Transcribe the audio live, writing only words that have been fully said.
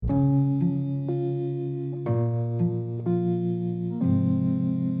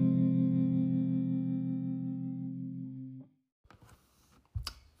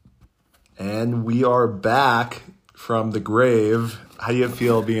we are back from the grave. How do you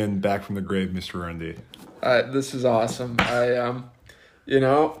feel being back from the grave, Mr. Rundy? This is awesome.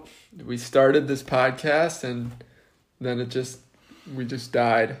 We started this podcast and then we just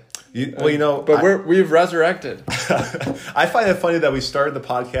died. We've resurrected. I find it funny that we started the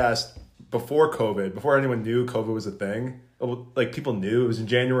podcast before COVID, before anyone knew COVID was a thing. Like, people knew. It was in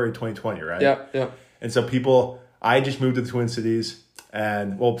January 2020, right? Yep. And so I just moved to the Twin Cities.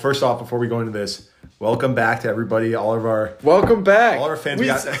 And, well, first off, before we go into this, welcome back to everybody, welcome back. All our fans.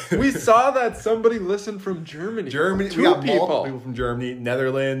 We saw that somebody listened from Germany. We got multiple people from Germany,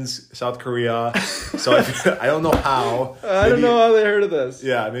 Netherlands, South Korea. So I don't know how. I don't know how they heard of this.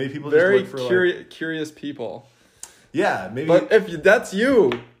 Yeah, maybe people very just look for curious people. Yeah, maybe. But if that's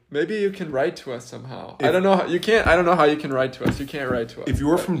you, maybe you can write to us somehow. I don't know how you can write to us. You can't write to us. If you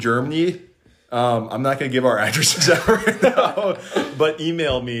were from Germany, I'm not going to give our addresses out right now, but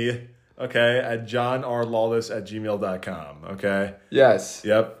email me, okay, at johnrlawless@gmail.com, okay? Yes.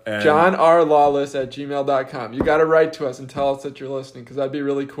 Yep. And johnrlawless@gmail.com. You got to write to us and tell us that you're listening, because that'd be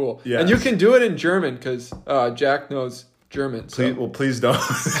really cool. Yes. And you can do it in German, because Jack knows German. So. Please don't.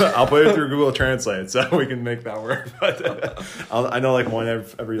 I'll put it through Google Translate so we can make that work. But I know like one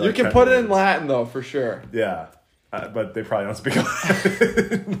every like, you can put it in Latin, though, for sure. Yeah. But they probably don't speak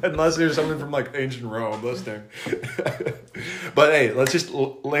Latin unless there's someone from like ancient Rome listening. But hey, let's just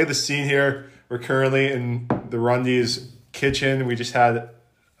lay the scene here. We're currently in the Rundy's kitchen. We just had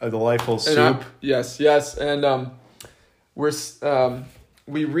a delightful soup. Yes, and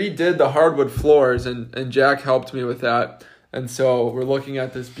we redid the hardwood floors, and Jack helped me with that. And so we're looking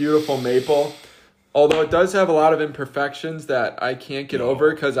at this beautiful maple. Although it does have a lot of imperfections that I can't get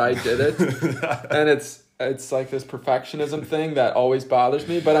over because I did it, and it's like this perfectionism thing that always bothers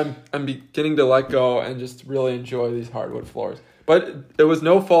me, but I'm beginning to let go and just really enjoy these hardwood floors. But it was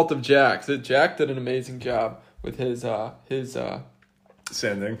no fault of Jack's. Jack did an amazing job with his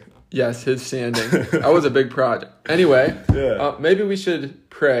sanding. Yes, his sanding. That was a big project. Anyway, yeah. Maybe we should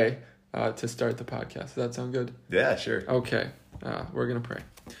pray to start the podcast. Does that sound good? Yeah, sure. Okay, we're going to pray.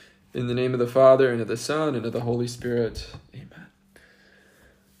 In the name of the Father, and of the Son, and of the Holy Spirit. Amen.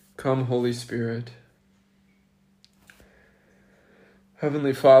 Come, Holy Spirit.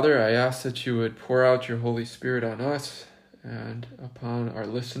 Heavenly Father, I ask that you would pour out your Holy Spirit on us and upon our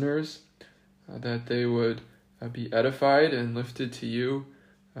listeners, that they would be edified and lifted to you,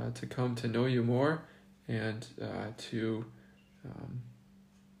 to come to know you more, and to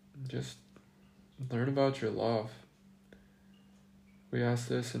just learn about your love. We ask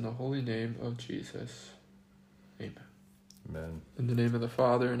this in the holy name of Jesus. Amen. Amen. In the name of the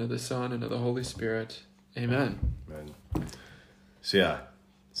Father, and of the Son, and of the Holy Spirit. Amen. Amen. So yeah,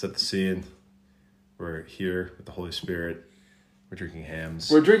 set the scene. We're here with the Holy Spirit. We're drinking hams.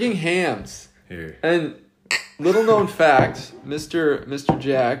 Here. And little known fact, Mr.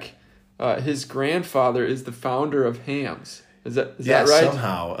 Jack, his grandfather is the founder of Hamm's. Is that right?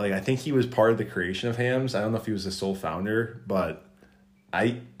 Somehow. Like, I think he was part of the creation of Hamm's. I don't know if he was the sole founder, but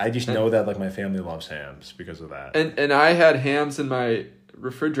I just know that like my family loves Hamm's because of that. And I had Hamm's in my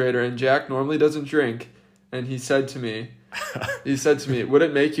refrigerator, and Jack normally doesn't drink, and he said to me, would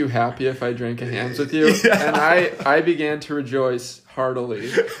it make you happy if I drank a Hamm's with you? Yeah. And I began to rejoice heartily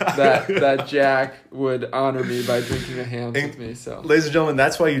that Jack would honor me by drinking a Hamm's with me. So, ladies and gentlemen,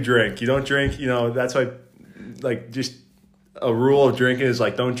 that's why you drink. You don't drink, that's why, like, just a rule of drinking is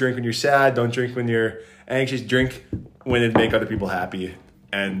like, don't drink when you're sad, don't drink when you're anxious, drink when it make other people happy,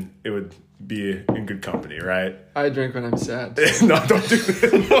 and it would be in good company, right? I drink when I'm sad. No, don't do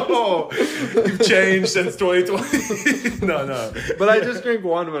that. No. You've changed since 2020. No. But I just drink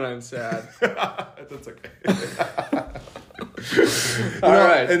one when I'm sad. That's okay. All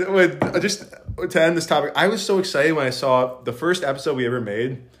right. And just to end this topic, I was so excited when I saw the first episode we ever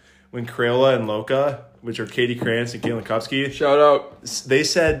made when Crayola and Loka, which are Katie Krantz and Caitlin Kupsky. Shout out. They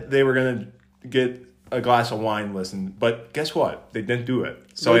said they were going to get a glass of wine listen, but guess what? They didn't do it.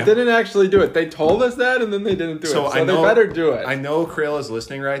 So they didn't actually do it. They told us that, and then they didn't do it. So they better do it. I know Crayola's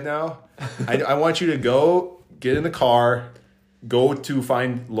listening right now. I want you to go get in the car, go to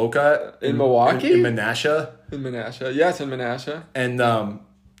find Loka in Milwaukee, in Menasha. In Menasha, yes, in Menasha, and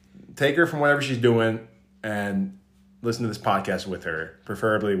take her from whatever she's doing and listen to this podcast with her,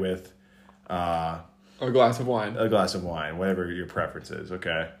 preferably with a glass of wine. A glass of wine, whatever your preference is.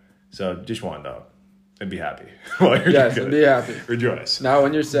 Okay, so just one though. And be happy. Yes, and be happy. Rejoice. Not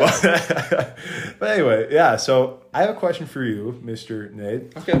when you're sad. But anyway, yeah, so I have a question for you, Mr.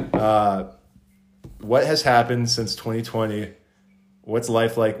 Nate. Okay. What has happened since 2020? What's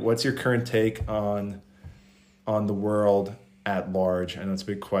life like? What's your current take on the world at large? I know it's a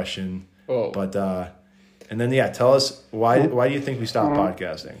big question. Oh. But and then tell us why do you think we stopped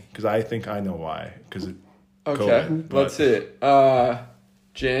podcasting? Because I think I know why. Because Okay, COVID, let's see.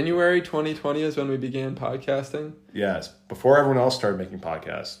 January 2020 is when we began podcasting. Yes, before everyone else started making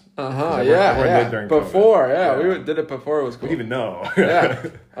podcasts. Yeah. During before, COVID. we did it before it was cool. We didn't even know. Yeah.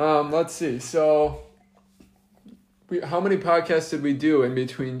 Let's see. So, how many podcasts did we do in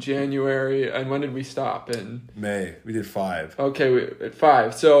between January and when did we stop? In May. We did 5. Okay,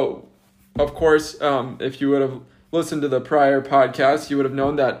 5. So, of course, if you would have listened to the prior podcast, you would have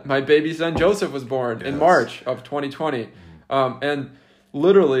known that my baby son Joseph was born in March of 2020. And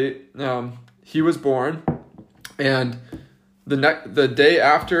literally, he was born, and the day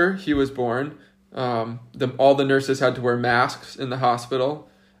after he was born, all the nurses had to wear masks in the hospital,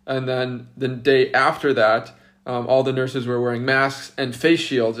 and then the day after that, all the nurses were wearing masks and face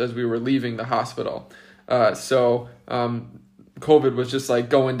shields as we were leaving the hospital. So COVID was just like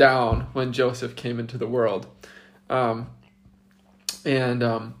going down when Joseph came into the world.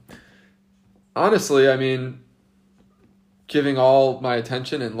 Honestly, I mean, giving all my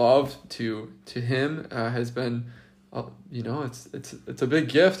attention and love to him has been, it's a big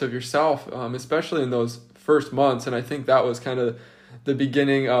gift of yourself, especially in those first months. And I think that was kind of the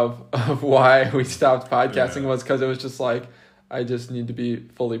beginning of why we stopped podcasting, was because it was just like, I just need to be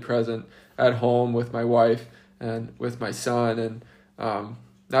fully present at home with my wife and with my son. And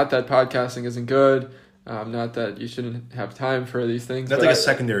not that podcasting isn't good. Not that you shouldn't have time for these things. That's like a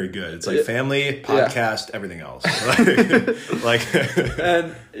secondary good. It's like family, podcast, everything else.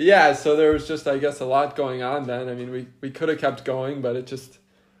 And so there was just, I guess, a lot going on then. I mean, we could have kept going, but it just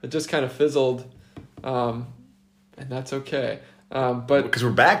kind of fizzled, and that's okay. But because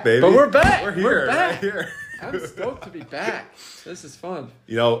we're back, baby. But we're back. We're here. We're back. Right here. I'm stoked to be back. This is fun.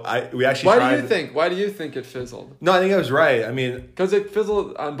 We actually. Why do you think it fizzled? No, I think I was right. I mean, because it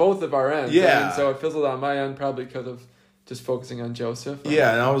fizzled on both of our ends. Yeah. I mean, so it fizzled on my end probably because of just focusing on Joseph.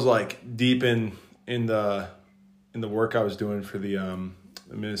 Yeah, and I was like deep in the work I was doing for the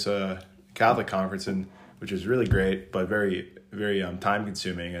Minnesota Catholic Conference, and which was really great, but very very time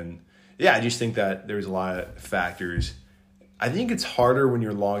consuming. And I just think that there's a lot of factors. I think it's harder when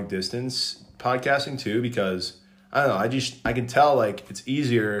you're long distance podcasting too, because I don't know, I can tell like it's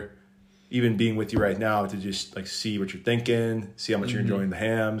easier even being with you right now to just like see what you're thinking, see how much you're enjoying the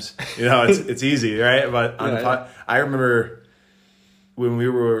hams. It's easy, right? But I remember when we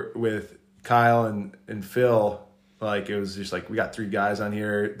were with Kyle and Phil, like it was just like we got 3 guys on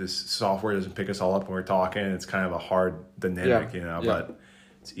here. This software doesn't pick us all up when we're talking. It's kind of a hard dynamic, but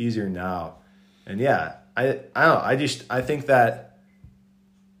it's easier now. And I don't know. I think that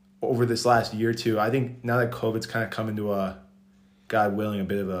over this last year or two, I think now that COVID's kind of come into a, God willing, a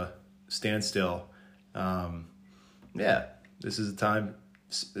bit of a standstill. This is the time.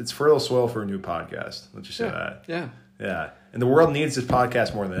 It's fertile soil for a new podcast. Let's just say that. Yeah. And the world needs this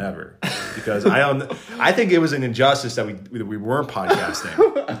podcast more than ever, because I think it was an injustice that we weren't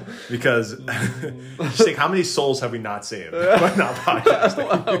podcasting, because just think how many souls have we not saved by not podcasting?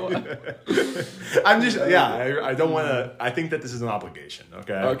 I don't want to. I think that this is an obligation.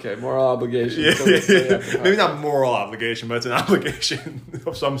 Okay, moral obligation. Maybe not moral obligation, but it's an obligation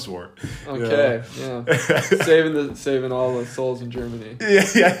of some sort. Okay, saving all the souls in Germany.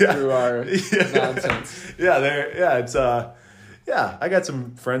 Through our nonsense. It's I got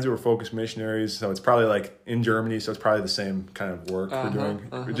some friends who are focused missionaries, so it's probably like in Germany, so it's probably the same kind of work we're doing,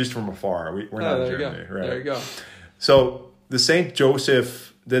 just from afar. We're not in Germany, right? There you go. So the St.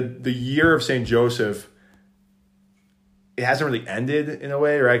 Joseph, the year of St. Joseph, it hasn't really ended in a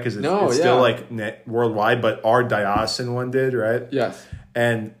way, right? Because it's still like worldwide, but our diocesan one did, right? Yes.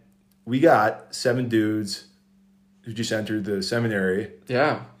 And we got 7 dudes who just entered the seminary.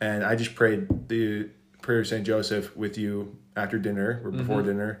 Yeah. And I just prayed the prayer of St. Joseph with you after dinner or before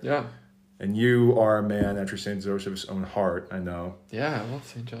dinner. Yeah. And you are a man after St. Joseph's own heart, I know. Yeah, I love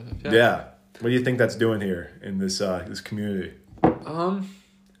St. Joseph. Yeah. What do you think that's doing here in this this community? I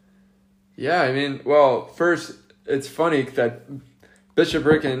mean, well, first, it's funny that Bishop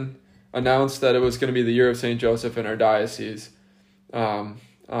Ricken announced that it was going to be the year of St. Joseph in our diocese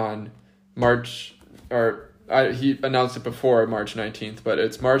on March, he announced it before March 19th, but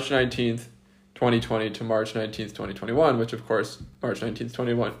it's March 19th, 2020 to March 19th, 2021, which of course, March 19th,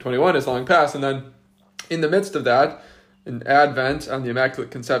 2021 is long past. And then in the midst of that, in Advent on the Immaculate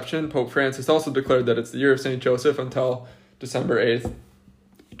Conception, Pope Francis also declared that it's the year of St. Joseph until December 8th,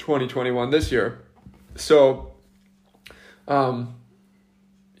 2021 this year. So,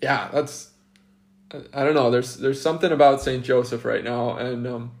 that's, I don't know, there's something about St. Joseph right now.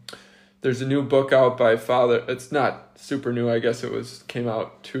 And there's a new book out by Father. It's not super new. I guess came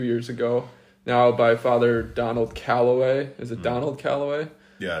out 2 years ago now by Father Donald Calloway. Is it Donald Calloway?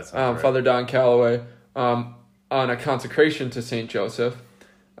 Yeah, it's right. Father Don Calloway on a consecration to Saint Joseph.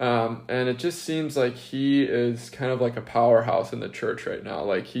 And it just seems like he is kind of like a powerhouse in the church right now.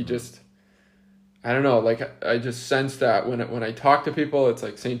 Like he just, I don't know, like I just sense that when I talk to people, it's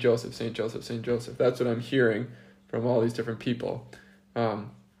like Saint Joseph, Saint Joseph, Saint Joseph. That's what I'm hearing from all these different people. I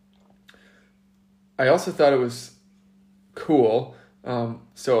also thought it was cool.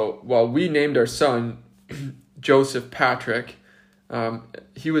 So while we named our son Joseph Patrick,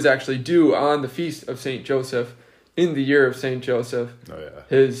 he was actually due on the feast of Saint Joseph in the year of Saint Joseph. Oh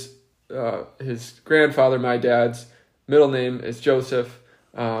yeah. His grandfather, my dad's middle name is Joseph.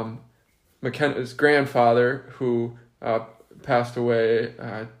 McKenna's grandfather, who passed away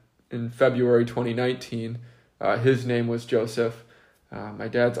in February 2019, his name was Joseph. My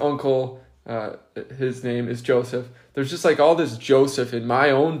dad's uncle, his name is Joseph. There's just like all this Joseph in my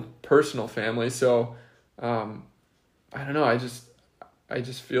own personal family. So I don't know. I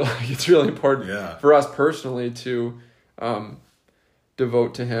just feel like it's really important for us personally to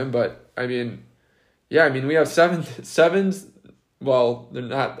devote to him. But I mean, we have seven. Well, they're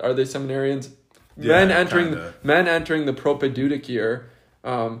not. Are they seminarians? Yeah, men entering the propedeutic year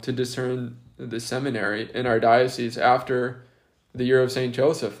to discern the seminary in our diocese after the year of Saint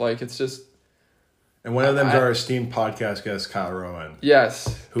Joseph. Like it's just. And one of them is our esteemed podcast guest, Kyle Rowan.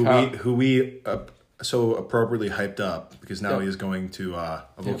 Yes, who we so appropriately hyped up because now he is going to a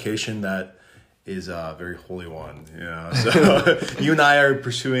vocation that is a very holy one. So you and I are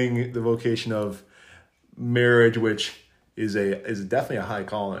pursuing the vocation of marriage, which is definitely a high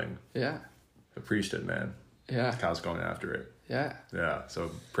calling. Yeah, the priesthood, man. Yeah, Kyle's going after it. Yeah.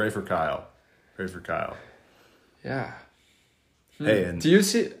 So pray for Kyle. Yeah. Hey, and do you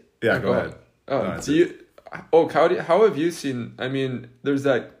see? Yeah, go ahead. How have you seen? I mean, there's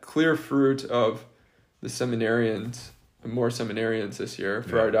that clear fruit of the seminarians, more seminarians this year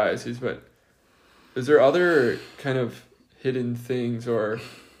for our diocese, but is there other kind of hidden things or,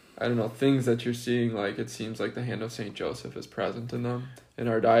 I don't know, things that you're seeing, like it seems like the hand of Saint Joseph is present in them, in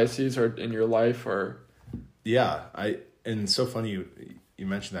our diocese or in your life or? Yeah, and it's so funny you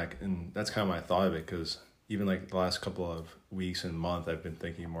mentioned that, and that's kind of my thought of it, because even like the last couple of weeks and month, I've been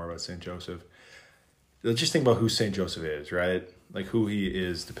thinking more about Saint Joseph. Let's just think about who Saint Joseph is, right? Like who he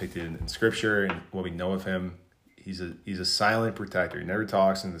is depicted in Scripture and what we know of him. He's a silent protector. He never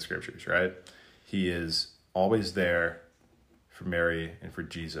talks in the Scriptures, right? He is always there for Mary and for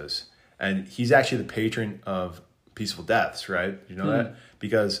Jesus. And he's actually the patron of peaceful deaths, right? You know that?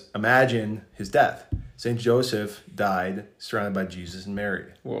 Because imagine his death. Saint Joseph died surrounded by Jesus and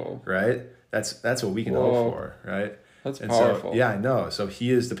Mary. Whoa. Right? That's what we can hope for, right? That's powerful. So, yeah, I know. So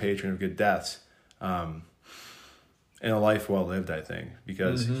he is the patron of good deaths. And a life well lived, I think,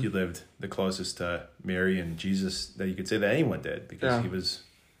 because he lived the closest to Mary and Jesus that you could say that anyone did, because he was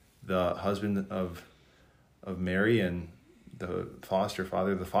the husband of Mary and the foster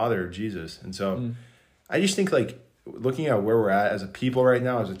father, the father of Jesus. And so I just think, like, looking at where we're at as a people right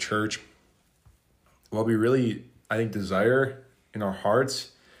now, as a church, what we really, I think, desire in our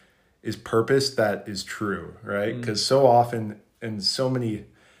hearts is purpose that is true, right? Because so often, and so many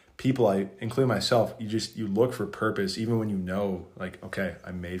people, including myself, you look for purpose even when you know, like, okay,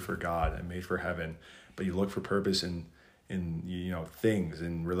 I'm made for God, I'm made for heaven, but you look for purpose in things,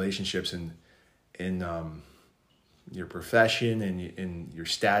 in relationships, in your profession, and in your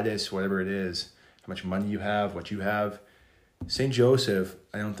status, whatever it is, how much money you have, what you have. Saint Joseph,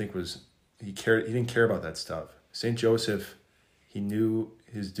 I don't think he didn't care about that stuff. Saint Joseph, he knew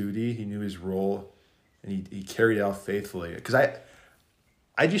his duty, he knew his role, and he carried it out faithfully. Because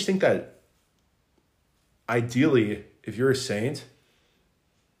I just think that ideally, if you're a saint,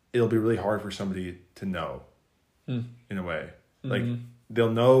 it'll be really hard for somebody to know in a way. Like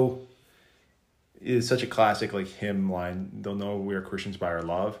they'll know, it's such a classic like hymn line, they'll know we are Christians by our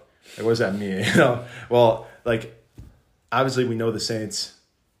love. Like, what does that mean? Well, like obviously we know the saints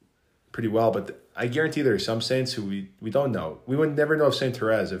pretty well, but I guarantee there are some saints who we don't know. We would never know of Saint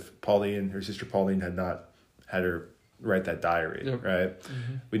Therese if her sister Pauline had not had her write that diary, right?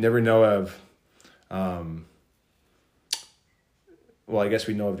 We never know of, well, I guess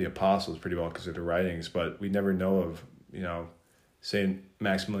we know of the apostles pretty well because of the writings, but we never know of, Saint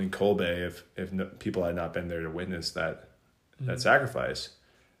Maximilian Kolbe if people had not been there to witness that sacrifice.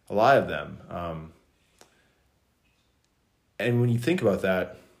 A lot of them. And when you think about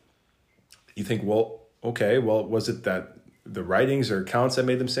that, you think, well, okay, was it that the writings or accounts that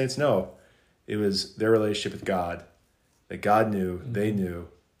made them saints? No, it was their relationship with God. That God knew, they knew,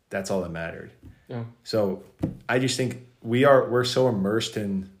 that's all that mattered. Yeah. So I just think we're so immersed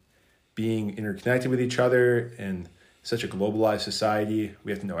in being interconnected with each other in such a globalized society.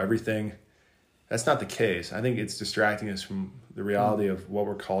 We have to know everything. That's not the case. I think it's distracting us from the reality of what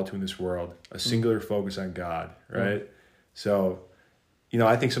we're called to in this world, a singular focus on God, right? So,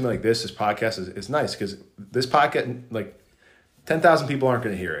 I think something like this podcast is nice because this podcast, like 10,000 people aren't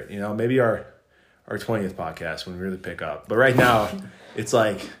going to hear it. Maybe our 20th podcast when we really pick up. But right now, it's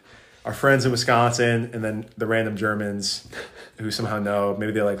like our friends in Wisconsin and then the random Germans who somehow know,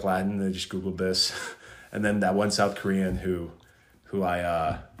 maybe they like Latin, they just Googled this. And then that one South Korean who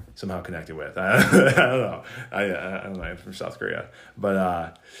I somehow connected with. I don't know. I don't know. I'm from South Korea.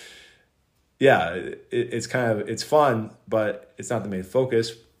 But yeah, it's fun, but it's not the main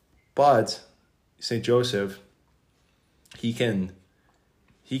focus. But St. Joseph, he can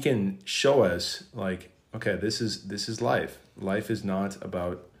show us like, okay, this is life. Life is not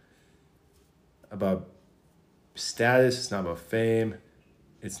about status. It's not about fame.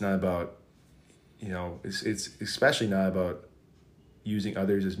 It's not about, it's especially not about using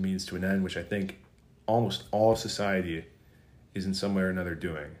others as means to an end, which I think almost all society is in some way or another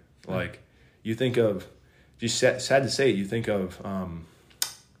doing. Like, you think of, just sad to say, you think of,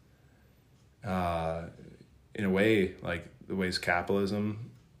 in a way, like the ways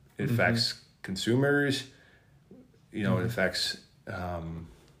capitalism it affects consumers, it affects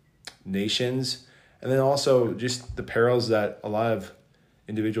nations, and then also just the perils that a lot of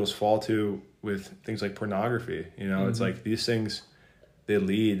individuals fall to with things like pornography. It's like these things, they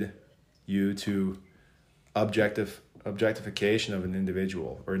lead you to objectification of an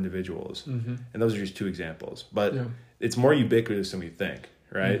individual or individuals. And those are just two examples. But it's more ubiquitous than we think,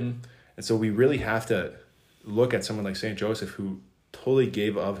 right? And so we really have to look at someone like St. Joseph who totally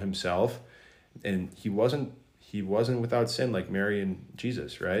gave of himself, and he wasn't without sin like Mary and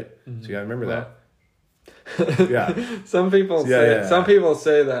Jesus, right? So you gotta remember that. Yeah. Some people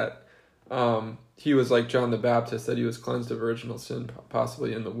say that he was like John the Baptist, that he was cleansed of original sin,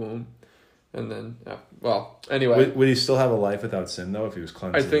 possibly in the womb, and then anyway. Would he still have a life without sin though if he was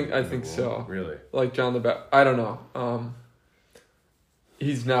cleansed? I think so. Really? Like John the Baptist. I don't know.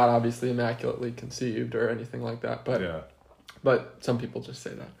 He's not obviously immaculately conceived or anything like that, but some people just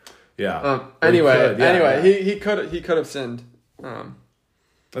say that. Yeah. Anyway, he could have sinned.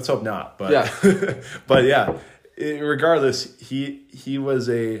 Let's hope not. But yeah. But yeah, regardless, he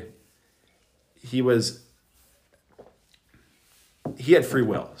had free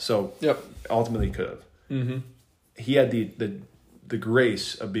will, so ultimately he could have. He had the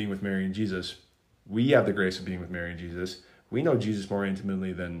grace of being with Mary and Jesus. We have the grace of being with Mary and Jesus. We know Jesus more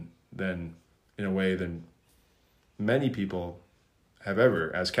intimately than in a way than many people have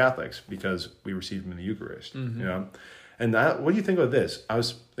ever as Catholics, because we receive him in the Eucharist. And what do you think about this? I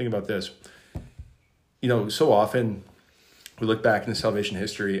was thinking about this. So often we look back into salvation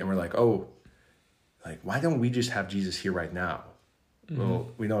history and we're like, oh, like, why don't we just have Jesus here right now?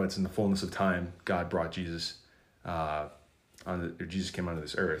 Well, we know it's in the fullness of time. God brought Jesus, Jesus came onto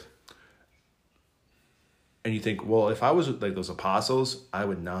this earth. And you think, well, if I was like those apostles, I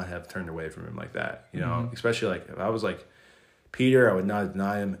would not have turned away from him like that. Especially like if I was like Peter, I would not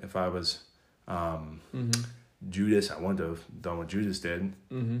deny him. If I was Judas, I wouldn't have done what Judas did.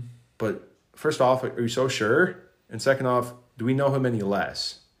 But first off, are you so sure? And second off, do we know him any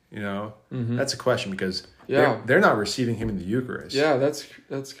less? That's a question, because they're not receiving him in the Eucharist. Yeah, that's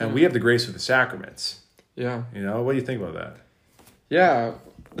and we have the grace of the sacraments. Yeah. What do you think about that? Yeah,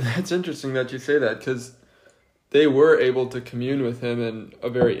 that's interesting that you say that, because they were able to commune with him in a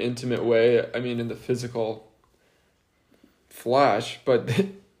very intimate way. I mean, in the physical flesh, but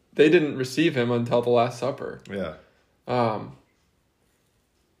they didn't receive him until the Last Supper. Yeah.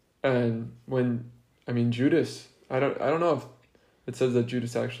 And when, Judas, I don't know if it says that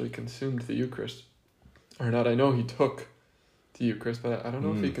Judas actually consumed the Eucharist or not. I know he took the Eucharist, but I don't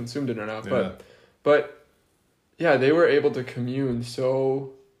know if he consumed it or not. Yeah. But yeah, they were able to commune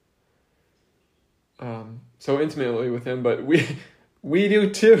so intimately with him, but we do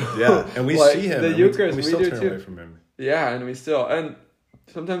too. Yeah, and we see him. The Eucharist, we still turn away from him. Yeah, and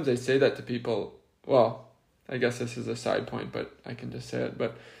sometimes I say that to people. Well, I guess this is a side point, but I can just say it.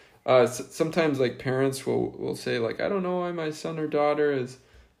 But sometimes like parents will say like, I don't know why my son or daughter is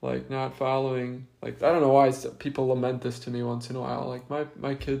like not following. Like, I don't know why people lament this to me once in a while. Like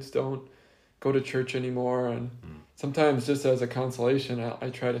my kids don't go to church anymore, and sometimes just as a consolation, I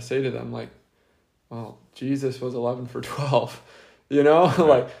try to say to them like, well, Jesus was 11 for 12,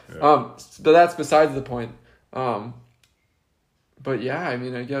 but that's besides the point. But yeah,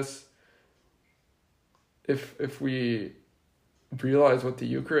 I guess if we realize what the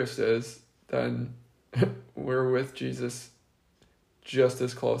Eucharist is, then we're with Jesus just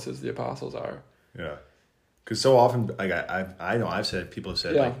as close as the apostles are. Yeah. Because so often, like I know I've said, people have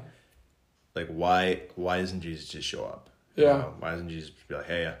said, Yeah. like why doesn't Jesus just show up? Yeah. You know, why doesn't Jesus be like,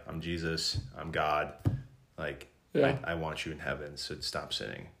 hey, I'm Jesus, I'm God, like Yeah. I want you in heaven, so stop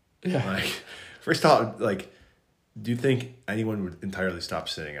sinning. Yeah. Like, first off, like, do you think anyone would entirely stop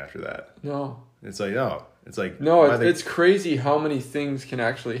sinning after that? No. It's like, no. It's like, No, it's crazy how many things can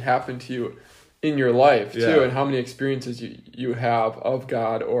actually happen to you in your life, too, and how many experiences you have of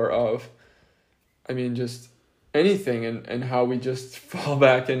God or of, I mean, just anything, and how we just fall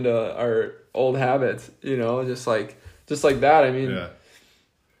back into our old habits, you know, just like that. I mean,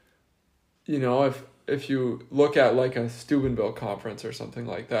 you know, if you look at like a Steubenville conference or something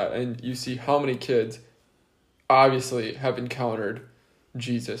like that, and you see how many kids obviously have encountered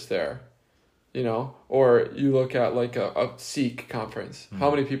Jesus there, you know, or you look at like a Sikh conference, how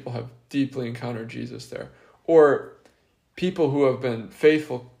many people have deeply encountered Jesus there, or people who have been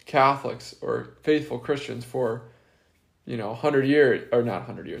faithful Catholics or faithful Christians for, you know, 100 years, or not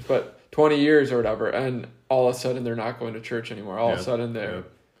 100 years, but 20 years or whatever, and all of a sudden they're not going to church anymore. All of a sudden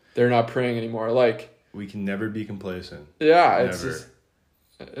they're not praying anymore. Like, we can never be complacent. Yeah, it's just,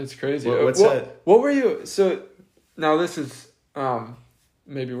 it's crazy. What were you? So now this is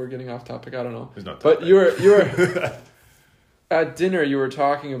maybe we're getting off topic. I don't know. There's no topic. But you were at dinner. You were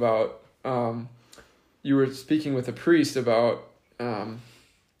talking about you were speaking with a priest about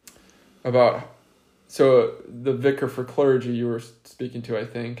so the vicar for clergy you were speaking to, I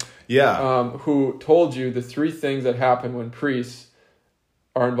think. Yeah. Who told you the three things that happen when priests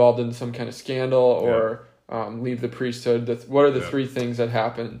are involved in some kind of scandal or leave the priesthood. What are the three things that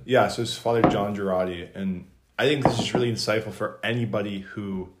happen? Yeah, so it's Father John Girardi, and I think this is really insightful for anybody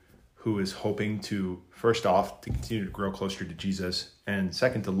who is hoping to, first off, to continue to grow closer to Jesus, and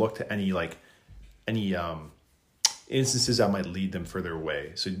second, to look to any instances that might lead them further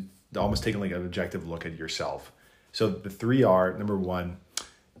away. So almost taking like an objective look at yourself. So the three are, number one,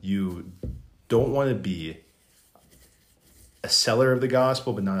 you don't want to be a seller of the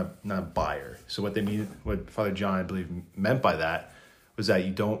gospel, but not a buyer. So what Father John, I believe, meant by that was that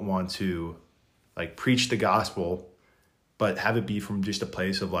you don't want to like preach the gospel, but have it be from just a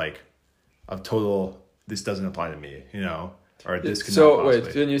place of like, of total, this doesn't apply to me, you know, or this could not possibly.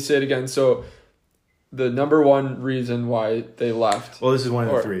 Wait, can you say it again? So the number one reason why they left. Well, this is one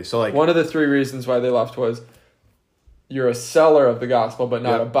of the three. So like, one of the three reasons why they left was you're a seller of the gospel, but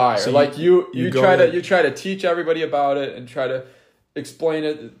not a buyer. So like you try to teach everybody about it and try to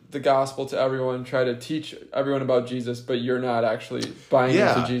explain the gospel to everyone, try to teach everyone about Jesus, but you're not actually buying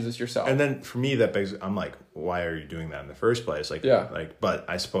into Jesus yourself. And then for me, I'm like, why are you doing that in the first place? Like, but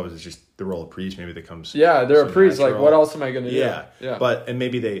I suppose it's just the role of priest. Maybe that comes. Yeah, they're a priest. Natural. Like, what else am I going to do? Yeah. But, and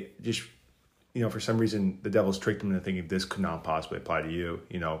maybe they just, you know, for some reason, the devil's tricked them into thinking this could not possibly apply to you,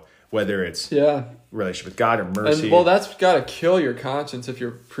 you know, whether it's relationship with God or mercy. And, well, that's got to kill your conscience if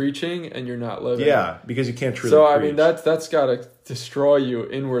you're preaching and you're not living. Yeah, because you can't truly preach. I mean, that's got to destroy you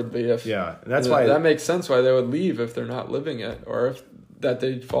inwardly. If and that's why that makes sense why they would leave if they're not living it, or if that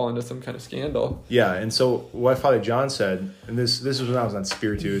they'd fall into some kind of scandal. Yeah, and so what Father John said, and this was when I was on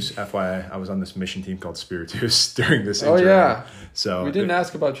Spiritus. FYI, I was on this mission team called Spiritus during this intern. Oh yeah. So we didn't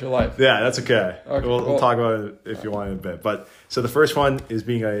ask about your life. Yeah, that's okay. We'll talk about it if you want in a bit. But so the first one is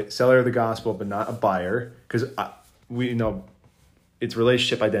being a seller of the gospel, but not a buyer, because we know it's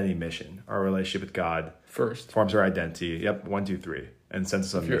relationship, identity, mission. Our relationship with God first forms our identity. Yep, 1, 2, 3, and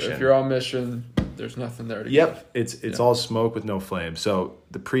sense of mission. If you're on mission, there's nothing there to give. It's all smoke with no flame. So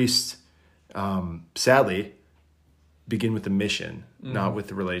the priests, sadly, begin with the mission, not with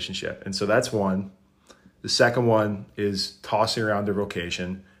the relationship. And so that's one. The second one is tossing around their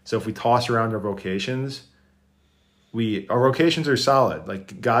vocation. So if we toss around our vocations, our vocations are solid.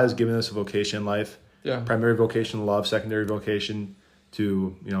 Like, God has given us a vocation in life. Yeah. Primary vocation, love. Secondary vocation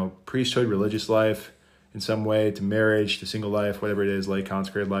to, you know, priesthood, religious life in some way, to marriage, to single life, whatever it is, lay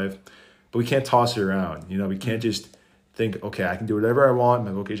consecrated life. But we can't toss it around. You know, we can't just think, okay, I can do whatever I want.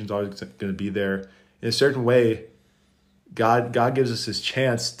 My vocation's always going to be there. In a certain way, God gives us this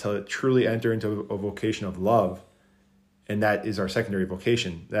chance to truly enter into a vocation of love. And that is our secondary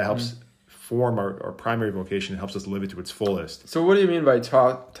vocation. That helps form our primary vocation and helps us live it to its fullest. So what do you mean by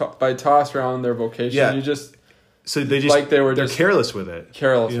toss around their vocation? Yeah. So they're careless with it.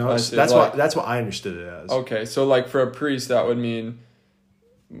 Careless. You know, that's what I understood it as. Okay, so like for a priest, that would mean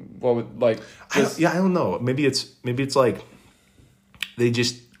what would like? I don't know. Maybe it's like they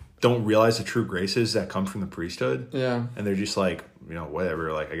just don't realize the true graces that come from the priesthood. Yeah. And they're just like,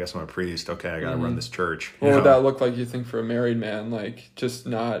 whatever. Like, I guess I'm a priest. Okay, I gotta run this church. What would that look like, you think, for a married man? Like, just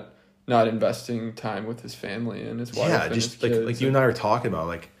not investing time with his family and his wife. Yeah, and just his kids. like you and I were talking about.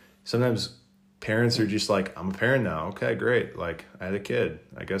 Like, sometimes parents are just like, I'm a parent now. Okay, great. Like, I had a kid.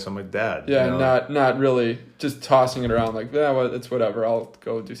 I guess I'm a dad. Yeah, not really just tossing it around like, yeah, well, it's whatever. I'll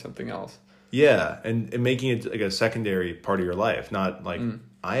go do something else. Yeah, and making it like a secondary part of your life, not like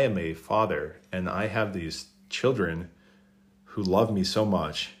I am a father and I have these children who love me so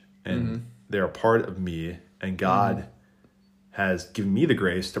much and they're a part of me, and God has given me the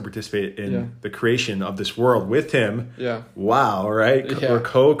grace to participate in the creation of this world with Him. Yeah. Wow, right? Yeah. We're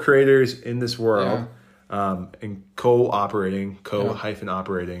co-creators in this world, and co-operating,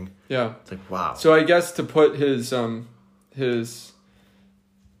 co-operating. Yeah. It's like, wow. So I guess to put his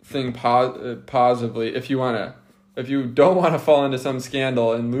thing positively, if you don't want to fall into some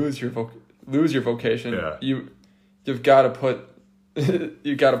scandal and lose your vocation, you've got to put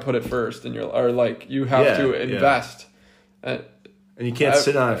it first in your, or like you have to invest. And you can't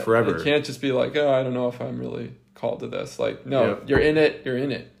sit on it forever. You can't just be like, oh, I don't know if I'm really called to this. Like, no, you're in it. You're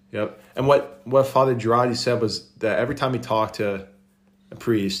in it. Yep. And what Father Girardi said was that every time he talked to a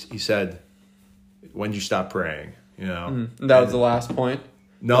priest, he said, when did you stop praying? And that was the last point?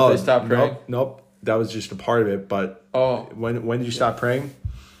 No. They stopped praying? Nope. That was just a part of it. But when did you stop praying?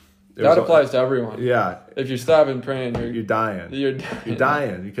 That applies to everyone. Yeah. If you stop praying, you're dying. You're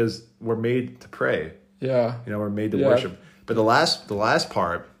dying because we're made to pray. Yeah. We're made to worship. But the last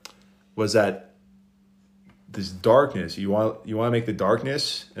part was that this darkness, you want to make the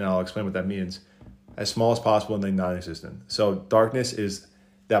darkness, and I'll explain what that means, as small as possible and then non-existent. So darkness is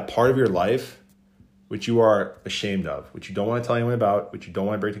that part of your life which you are ashamed of, which you don't want to tell anyone about, which you don't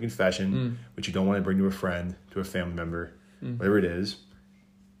want to bring to confession, which you don't want to bring to a friend, to a family member, whatever it is.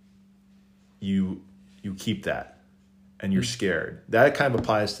 You keep that, and you're scared. That kind of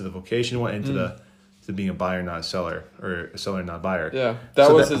applies to the vocation one and to being a buyer, not a seller, or a seller, not a buyer. Yeah,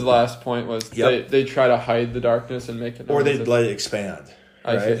 that was his last point. Was they try to hide the darkness and make it, or they let it expand.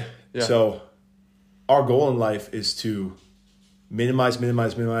 Right. Yeah. So our goal in life is to minimize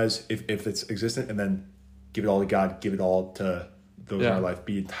if it's existent, and then give it all to God, give it all to those in our life.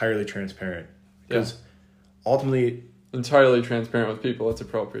 Be entirely transparent, because ultimately, entirely transparent with people, it's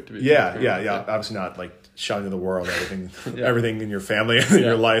appropriate to be. Yeah. Obviously not like shouting to the world everything in your family and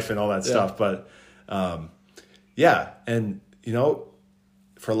your life and all that stuff, but and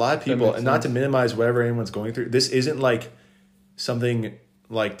for a lot of people, and not to minimize whatever anyone's going through, this isn't like something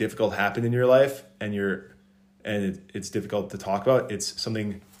like difficult happened in your life and it's difficult to talk about. It's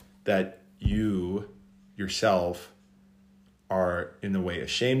something that you yourself are in a way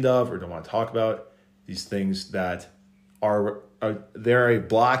ashamed of or don't want to talk about. These things that they're a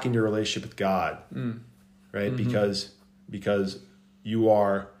block in your relationship with God, right? Because you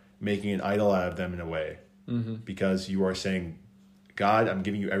are making an idol out of them in a way, because you are saying, God, I'm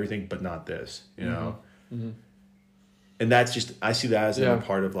giving you everything, but not this, and that's just, I see that as a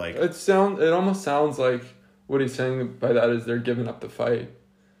part of like, it almost sounds like what he's saying by that is they're giving up the fight.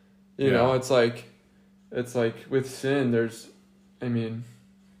 It's like with sin, there's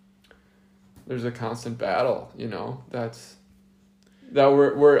a constant battle, that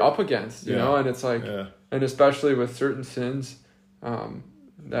we're up against, and it's like, and especially with certain sins,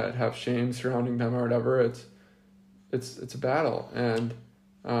 that have shame surrounding them or whatever, it's a battle. And,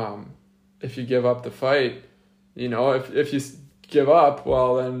 if you give up the fight, if you give up,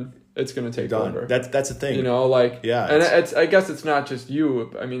 well, then it's going to take over. That's the thing. And I guess it's not just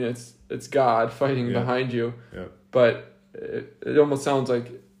you. I mean, it's God fighting behind you. Yeah. But it almost sounds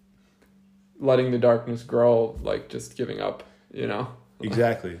like letting the darkness grow, like just giving up,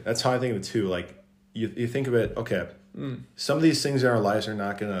 Exactly. That's how I think of it too. Like you think of it, okay, some of these things in our lives we're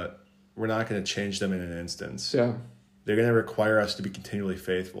not gonna change them in an instance. Yeah. They're gonna require us to be continually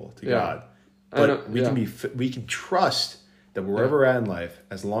faithful to God. But we can trust that wherever we're at in life,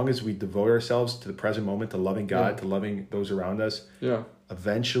 as long as we devote ourselves to the present moment, to loving God, to loving those around us,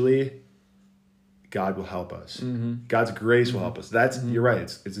 eventually God will help us. God's grace will help us. That's you're right.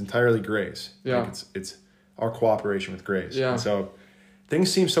 It's entirely grace. Yeah. Like it's our cooperation with grace. Yeah. And so things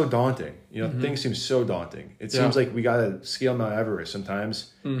seem so daunting. Things seem so daunting. It seems like we gotta scale Mount Everest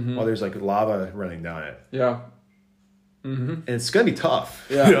sometimes while there's like lava running down it. Yeah. And it's gonna be tough.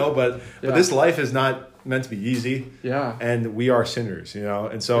 Yeah. But this life is not meant to be easy. Yeah. And we are sinners,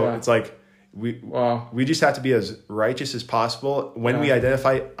 And so it's like we just have to be as righteous as possible. When we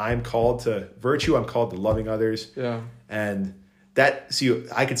identify, I'm called to virtue, I'm called to loving others. Yeah. And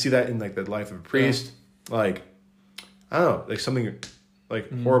I could see that in like the life of a priest. Like, I don't know, like something like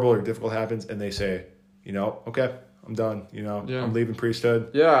horrible or difficult happens, and they say, you know, okay, I'm done. You know, I'm leaving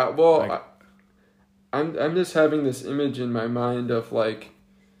priesthood. Yeah, well, like, I'm just having this image in my mind of like,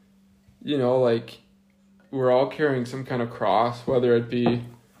 you know, like we're all carrying some kind of cross, whether it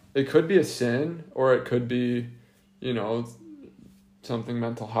could be a sin, or it could be, you know, something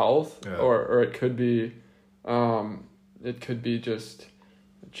mental health, or it could be just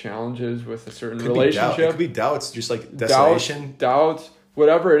challenges with a certain relationship. It could be doubts, just like desolation. Doubts,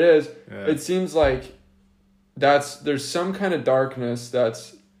 whatever it is. Yeah. It seems like there's some kind of darkness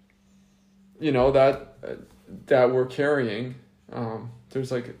that's, you know, that we're carrying.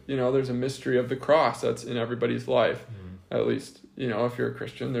 There's like, you know, there's a mystery of the cross that's in everybody's life. At least, you know, if you're a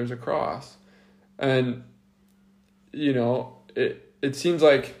Christian, there's a cross. And, you know, it seems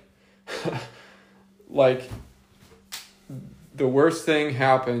like like the worst thing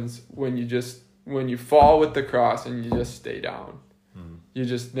happens when you fall with the cross and you just stay down. You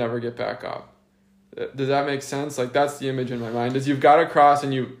just never get back up. Does that make sense? Like, that's the image in my mind, is you've got a cross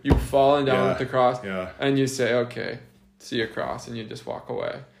and you've fallen down with the cross, and you say, okay, see a cross, and you just walk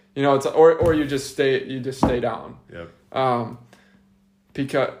away. You know, it's or you just stay down. Yep. And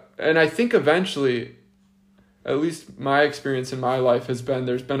I think eventually, at least my experience in my life has been,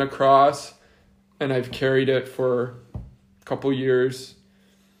 there's been a cross and I've carried it for a couple years,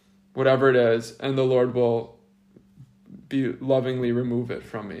 whatever it is, and the Lord will be lovingly remove it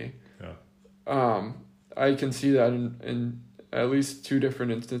from me. I can see that in at least 2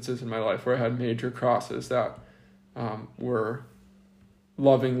 different instances in my life where I had major crosses that were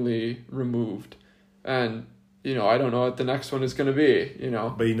lovingly removed. And, you know, I don't know what the next one is going to be, you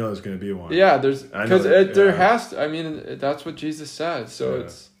know. But you know there's going to be one. Yeah, because there has to, I mean, that's what Jesus says. So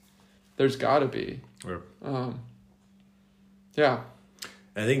there's got to be. Yeah.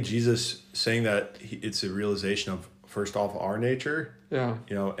 And I think Jesus saying that it's a realization of, first off, our nature. Yeah.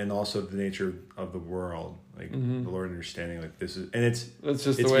 You know, and also the nature of the world. Like, the Lord understanding, like, this is, and it's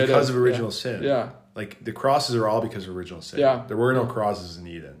just the way because of original sin. Yeah. Like, the crosses are all because of original sin. Yeah. There were no crosses in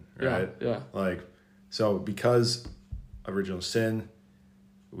Eden, right? Yeah. Like, so because of original sin,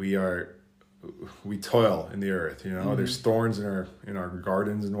 we toil in the earth, you know. There's thorns in our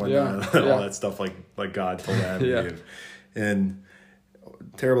gardens and whatnot, all that stuff, like God told Adam and Eve. And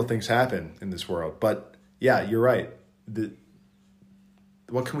terrible things happen in this world. But yeah, you're right.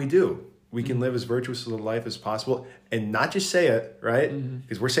 What can we do? We can live as virtuous a life as possible, and not just say it, right?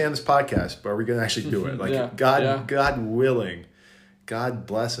 Because we're saying this podcast, but are we going to actually do it? Like, God willing, God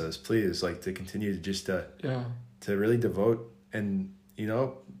bless us, please. Like, to continue to just to really devote, and, you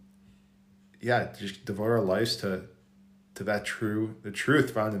know, just devote our lives to that the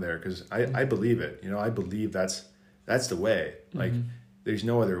truth found in there. Because I believe it. You know, I believe that's the way. Like, there's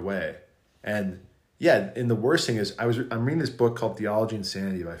no other way. And yeah, and the worst thing is, I'm reading this book called Theology and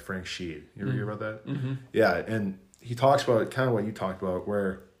Sanity by Frank Sheed. You ever hear about that? Yeah, and he talks about kind of what you talked about,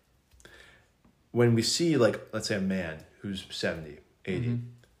 where when we see, like, let's say a man who's 70, 80,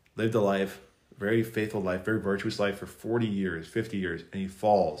 lived a life, very faithful life, very virtuous life for 40 years, 50 years, and he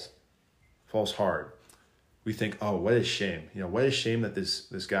falls hard. We think, oh, what a shame. You know, what a shame that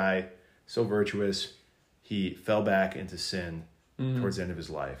this guy, so virtuous, he fell back into sin towards the end of his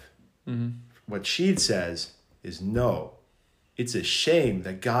life. What Sheed says is, no, it's a shame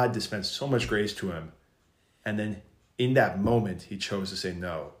that God dispensed so much grace to him, and then in that moment he chose to say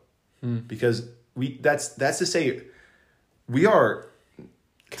no. Because that's to say we are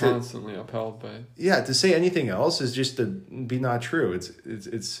constantly upheld by. Yeah, to say anything else is just to be not true.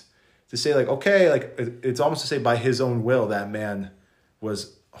 It's to say, like, okay, like, it's almost to say by his own will that man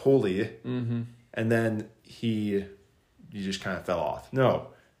was holy, and then he just kind of fell off. No.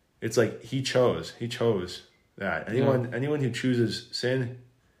 It's like he chose that. Anyone who chooses sin,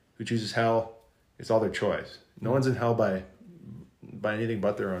 who chooses hell, it's all their choice. No one's in hell by anything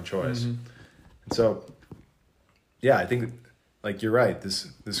but their own choice. And so, yeah, I think, like, you're right.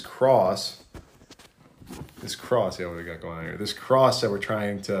 This cross, what we got going on here? This cross that we're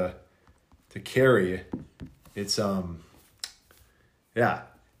trying to carry, it's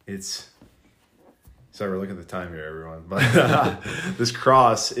sorry, we're looking at the time here, everyone. But this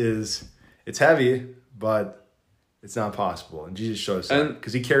cross it's heavy, but it's not possible. And Jesus showed us that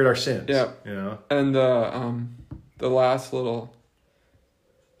because he carried our sins. Yeah. You know? And the last little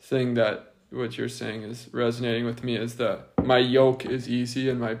thing that what you're saying is resonating with me is that my yoke is easy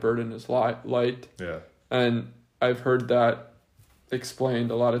and my burden is light. Yeah. And I've heard that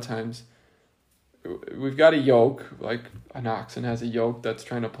explained a lot of times. We've got a yoke, like an oxen has a yoke that's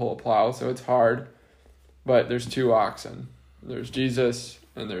trying to pull a plow, so it's hard. But there's 2 oxen. There's Jesus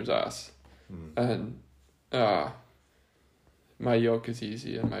and there's us. And my yoke is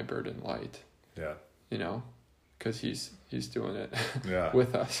easy and my burden light. Yeah. You know, because he's doing it Yeah.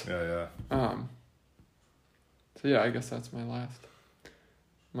 with us. Yeah. So yeah, I guess that's my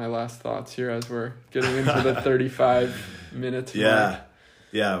last thoughts here as we're getting into the 35 minutes. Yeah.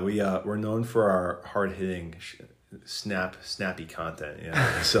 Yeah. We're known for our hard hitting, snappy content.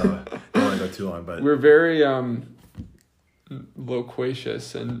 Yeah. So don't want to go too long, but we're very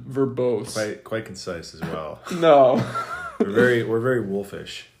loquacious and verbose. quite concise as well. No. We're very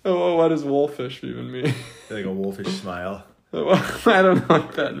wolfish. Oh, what does wolfish even mean? Like a wolfish smile. I don't know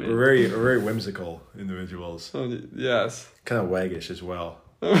what that means. We're very whimsical individuals. Oh, yes. Kind of waggish as well.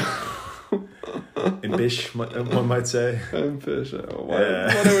 Impish, one might say. Impish. What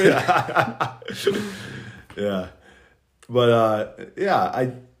Yeah. are we? Yeah. But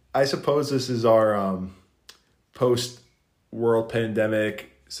I suppose this is our post world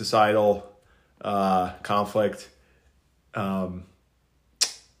pandemic societal conflict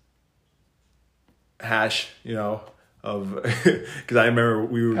hash, of because I remember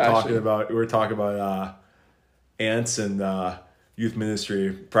we were talking about ants and youth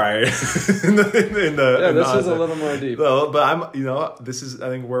ministry prior in the This is a little more deep. Well, but I'm this is I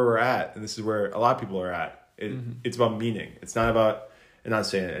think where we're at, and this is where a lot of people are at. It's about meaning. It's not about, and not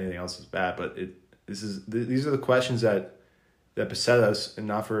saying anything else is bad, but these are the questions that beset us, and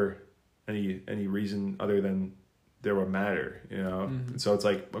not for any reason other than they're what matter, And so it's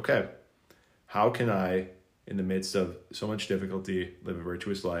like, okay, how can I, in the midst of so much difficulty, live a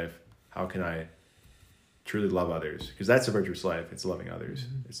virtuous life? How can I truly love others? Because that's a virtuous life. It's loving others.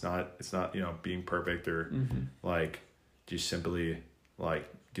 Mm-hmm. It's not being perfect or like just simply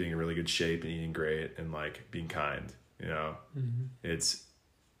like getting in really good shape and eating great and like being kind. It's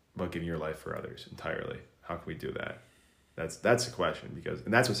about giving your life for others entirely. How can we do that? That's the question,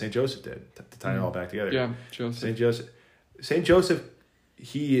 and that's what Saint Joseph did to tie it all back together. Yeah, Joseph. Saint Joseph,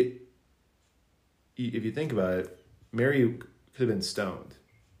 he, if you think about it, Mary could have been stoned.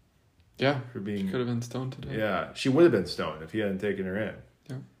 Yeah, for being, she could have been stoned today. Yeah, she would have been stoned if he hadn't taken her in.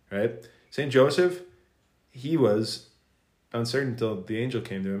 Yeah. Right? Saint Joseph, he was uncertain until the angel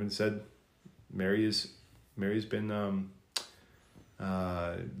came to him and said, Mary's been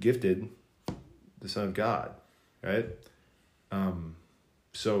gifted the Son of God, right?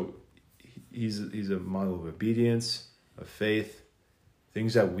 So he's a model of obedience, of faith,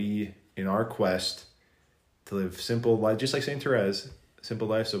 things that we, in our quest to live simple life, just like Saint Therese, simple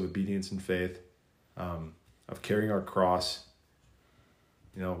lives of obedience and faith, of carrying our cross.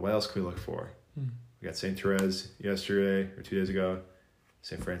 What else can we look for? We got Saint Therese yesterday or 2 days ago,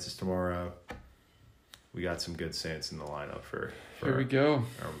 Saint Francis tomorrow. We got some good saints in the lineup for Here we go.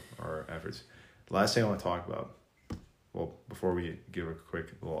 Our efforts. The last thing I want to talk about, well, before we give a quick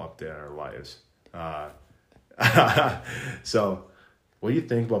little update on our lives. So, what do you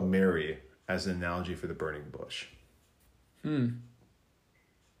think about Mary as an analogy for the burning bush?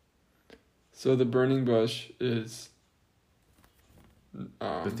 So the burning bush is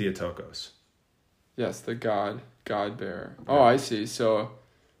the Theotokos. Yes, the God bearer. Oh, I see. So,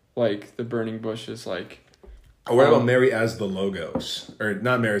 like, the burning bush is like... Or what about Mary as the Logos? Or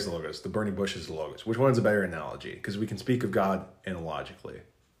not Mary as the Logos, the burning bush is the Logos. Which one's a better analogy? Because we can speak of God analogically.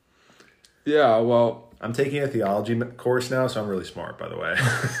 Yeah, well... I'm taking a theology course now, so I'm really smart, by the way.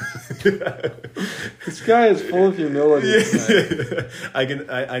 This guy is full of humility.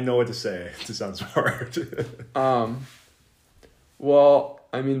 I know what to say to sound smart. Well,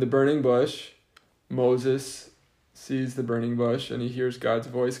 I mean, the burning bush, Moses sees the burning bush and he hears God's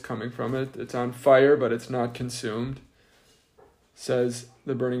voice coming from it. It's on fire, but it's not consumed. Says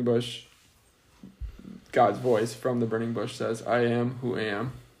the burning bush, God's voice from the burning bush says, I am who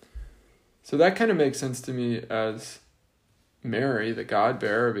am. So that kind of makes sense to me as Mary, the God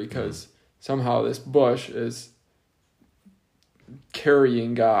bearer, because somehow this bush is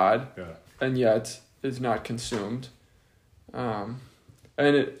carrying God, and yet is not consumed. And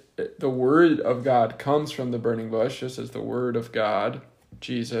the word of God comes from the burning bush, just as the word of God,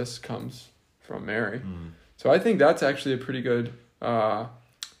 Jesus, comes from Mary. So I think that's actually a pretty good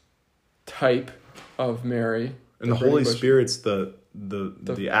type of Mary. And the Holy Spirit's the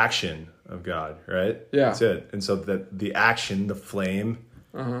action of God, right? Yeah. That's it. And so that the action, the flame,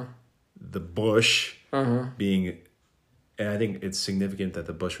 the bush being, and I think it's significant that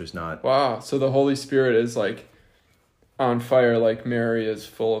the bush was not. Wow. So the Holy Spirit is like on fire, like Mary is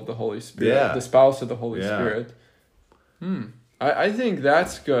full of the Holy Spirit, the spouse of the Holy Spirit. I think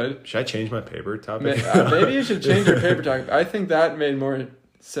that's good. Should I change my paper topic? Maybe you should change your paper topic. I think that made more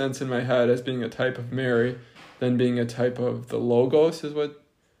sense in my head as being a type of Mary than being a type of the Logos is what.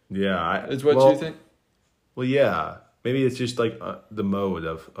 Yeah. You think? Well, yeah. maybe it's just like the mode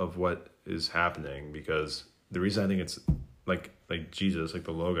of what is happening, because the reason I think it's like Jesus, like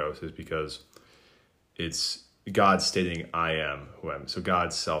the Logos, is because it's God stating I am who I am. So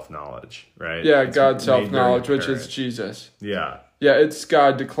God's self-knowledge, right? Yeah, It's God's made very self-knowledge, which is apparent. Jesus. Yeah, Yeah, it's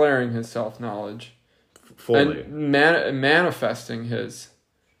God declaring his self-knowledge. fully. And manifesting his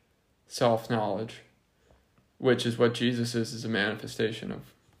self-knowledge, which is what Jesus is a manifestation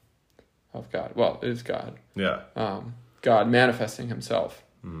of God. Well, it is God. Yeah. God manifesting himself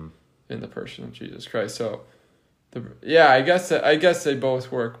Mm-hmm. in the person of Jesus Christ. So, I guess they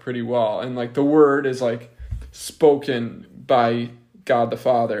both work pretty well. And like the word is like spoken by God the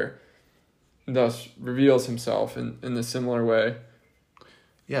Father, and thus reveals himself in the similar way.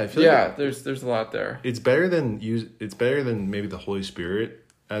 Yeah, I feel like there's a lot there. it's better than maybe the Holy Spirit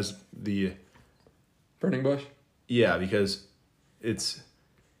as the Burning bush. Yeah, because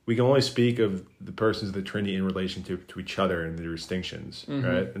we can only speak of the persons of the Trinity in relation to each other and the distinctions, Mm-hmm.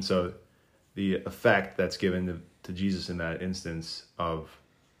 right? And so the effect that's given to Jesus in that instance of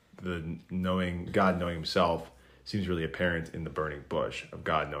the God knowing himself seems really apparent in the burning bush of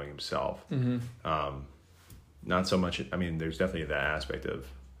God knowing himself. Mm-hmm. Not so much, I mean, there's definitely that aspect of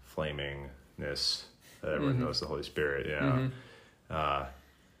flamingness that everyone Mm-hmm. knows the Holy Spirit, Mm-hmm.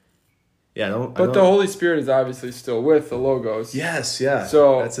 But the Holy Spirit is obviously still with the Logos. Yes, yeah.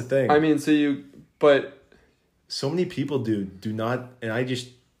 So that's the thing. I mean, but so many people do not, and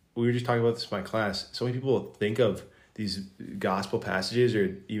we were just talking about this in my class. So many people think of these gospel passages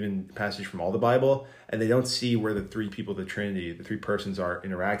or even passage from all the Bible, and they don't see where the three people of the Trinity, the three persons, are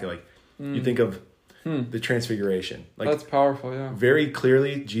interacting. Like you think of the Transfiguration, like that's powerful. Yeah, very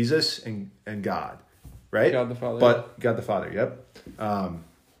clearly Jesus and God, right? God the Father. But God the Father, yep.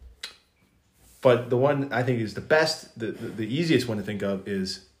 But the one I think is the best, the easiest one to think of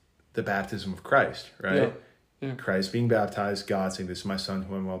is the baptism of Christ, right? Yeah. Christ being baptized, God saying, "This is my Son,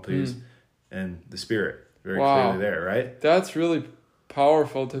 whom I'm well pleased," and the Spirit very Wow. clearly there, right? That's really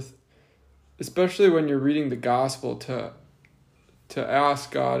powerful especially when you're reading the gospel to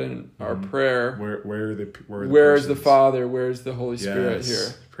ask God in our prayer. Where's the Where's the Father? Where's the Holy Spirit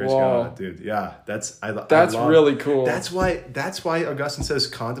here? Praise Whoa. God, dude. Yeah, that's really cool. That's why Augustine says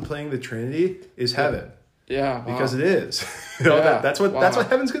contemplating the Trinity is heaven. Yeah, wow. Because it is. Yeah. That's what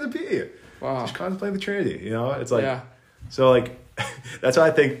heaven's gonna be. Wow. Just contemplating the Trinity. It's like Yeah. so like that's why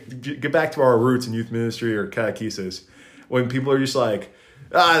I think get back to our roots in youth ministry or catechesis. When people are just like,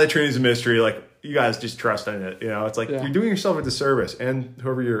 the Trinity's a mystery, like you guys just trust in it. It's like you're doing yourself a disservice and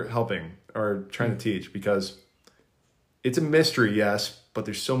whoever you're helping or trying to teach, because it's a mystery, yes, but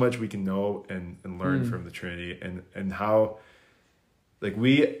there's so much we can know and learn from the Trinity and how, like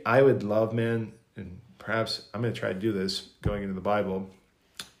I would love, man, and perhaps I'm going to try to do this going into the Bible,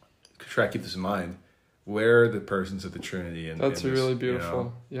 try to keep this in mind. Where are the persons of the Trinity? That's really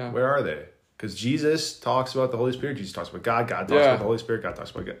beautiful. Yeah. Where are they? Because Jesus talks about the Holy Spirit. Jesus talks about God. God talks about the Holy Spirit. God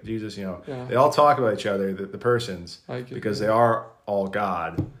talks about Jesus. They all talk about each other, the persons, because they are all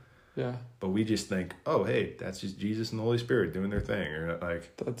God. Yeah. But we just think, oh, hey, that's just Jesus and the Holy Spirit doing their thing, or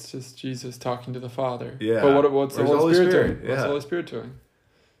like that's just Jesus talking to the Father. Yeah. But what's the Holy Spirit doing? Yeah. What's the Holy Spirit doing?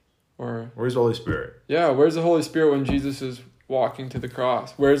 Or where's the Holy Spirit? Yeah, where's the Holy Spirit when Jesus is walking to the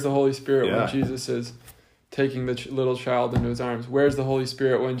cross? Where's the Holy Spirit when Jesus is taking the little child into his arms? Where's the Holy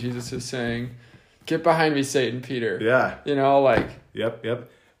Spirit when Jesus is saying, "Get behind me, Satan, Peter"? Yeah.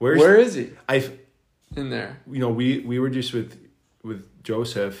 Yep. Where is he? In there. We were just with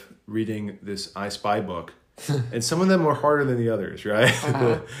Joseph reading this I Spy book, and some of them were harder than the others, right?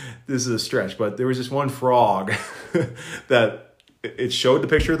 Uh-huh. This is a stretch, but there was this one frog that it showed the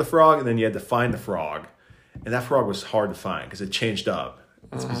picture of the frog, and then you had to find the frog, and that frog was hard to find because it changed up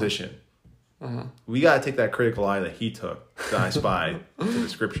its position. Uh-huh. We got to take that critical eye that he took to I Spy to the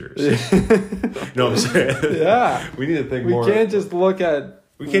scriptures. You know what I'm saying? Yeah. We need to think more. We can't just look at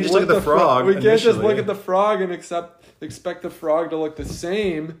the frog. We can't just initially. look at the frog and expect the frog to look the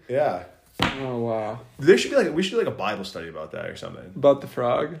same. Yeah. Oh wow. We should do like a Bible study about that or something. About the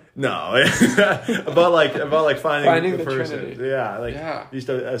frog? No. about finding the person. Trinity. Yeah, just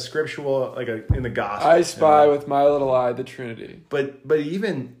a scriptural, like in the gospel. I spy with my little eye the Trinity. But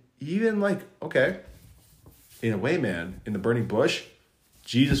even like, okay, in a way, man, in the burning bush,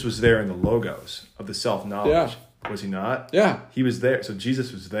 Jesus was there in the logos of the self-knowledge. Yeah. Was he not? Yeah. He was there. So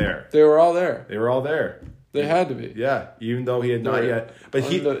Jesus was there. They were all there. They were all there. They had to be. Yeah, even though he had not yet. But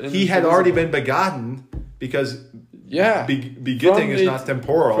he had invisible. already been begotten, because begetting is not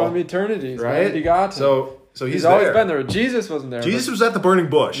temporal. From eternity. Right? Begotten. So he's always there. been there. Jesus wasn't there. Jesus was at the burning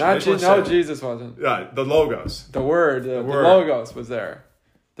bush. Jesus wasn't. Yeah, the logos. The Word, the Logos was there.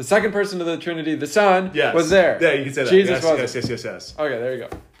 the second person of the Trinity, the Son, Yes. was there. Yeah, you can say that. Jesus yes, was. yes. Okay, there you go.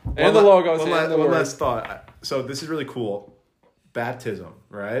 And the logos One and the one word. last thought. So this is really cool. Baptism,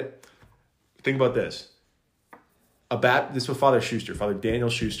 right? Think about this. This was Father Schuster, Father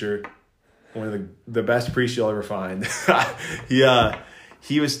Daniel Schuster, one of the best priests you'll ever find.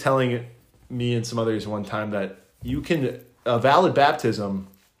 He was telling me and some others one time that a valid baptism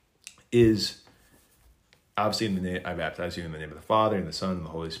is obviously in the name. I baptize you in the name of the Father and the Son and the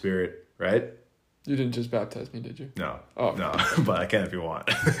Holy Spirit, right? You didn't just baptize me, did you? No. Oh. No, but I can if you want.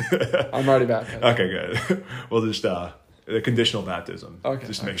 I'm already baptized. Okay, good. We'll just the conditional baptism. Okay.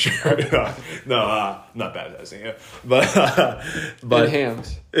 Just to make sure. No, I'm not baptizing you. But In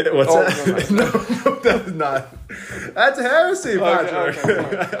hands. What's Oh, that? No, that's not. That's heresy, Patrick.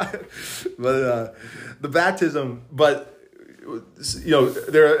 But the baptism,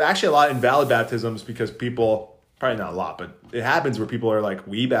 there are actually a lot of invalid baptisms because people. Probably not a lot, but it happens where people are like,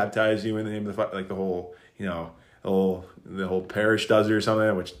 "We baptize you in the name of the," like the whole, the whole parish does it or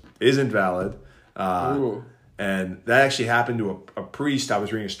something, which isn't valid. And that actually happened to a priest I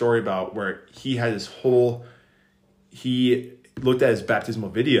was reading a story about where he looked at his baptismal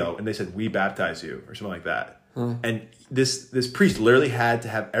video and they said, "We baptize you," or something like that. And this priest literally had to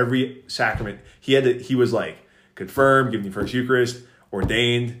have every sacrament. He was like confirmed, given the first Eucharist,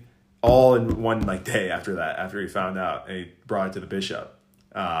 ordained, all in one day after he found out, and he brought it to the bishop.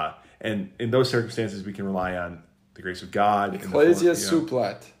 And in those circumstances, we can rely on the grace of God. Ecclesia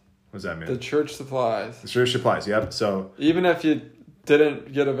supplet. What does that mean? The church supplies. The church supplies, yep. So even if you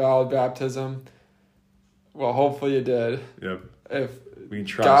didn't get a valid baptism, well, hopefully you did. Yep. If we can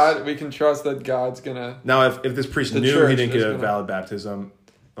trust we can trust that God's gonna. Now, if this priest knew he didn't get a valid baptism,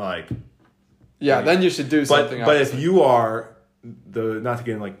 then you should do something. But if you are not to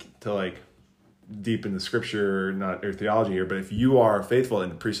get in deep in the scripture or theology here, but if you are faithful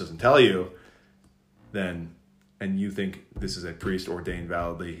and the priest doesn't tell you, then and you think this is a priest ordained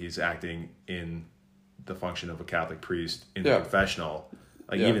validly, he's acting in the function of a Catholic priest in the confessional,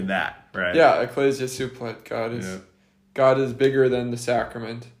 even that, right? Yeah, ecclesia supplet. God is bigger than the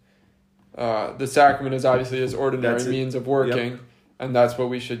sacrament. The sacrament is obviously his ordinary means of working, and that's what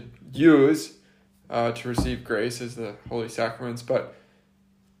we should use to receive grace is the holy sacraments. But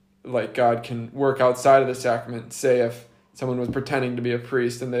God can work outside of the sacrament. Say if someone was pretending to be a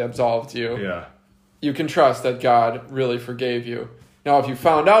priest and they absolved you, you can trust that God really forgave you. Now, if you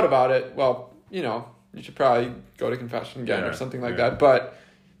found out about it, well, you should probably go to confession again or something like that. But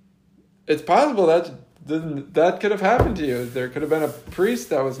it's possible that could have happened to you. There could have been a priest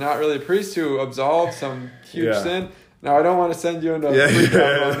that was not really a priest who absolved some huge sin. Now, I don't want to send you into a free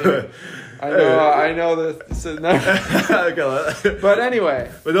here. I know that this is never. But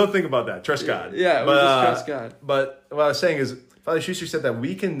anyway. But don't think about that. Trust God. Yeah, we just trust God. But what I was saying is, Father Schuster said that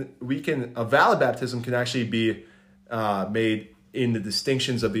a valid baptism can actually be made in the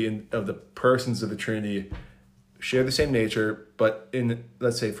distinctions of the persons of the Trinity, share the same nature, but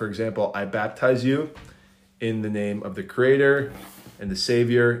let's say, for example, I baptize you in the name of the Creator and the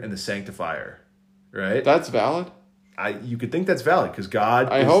Savior and the Sanctifier, right? That's valid. You could think that's valid because God.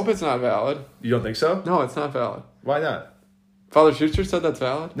 I hope it's not valid. You don't think so? No, it's not valid. Why not? Father Schuster said that's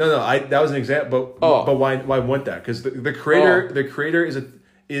valid. No. That was an example. But why wouldn't that? Because the Creator,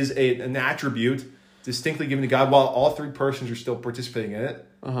 is an attribute distinctly given to God, while all three persons are still participating in it.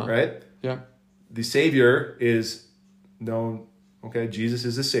 Right? Yeah. The Savior is known. Okay, Jesus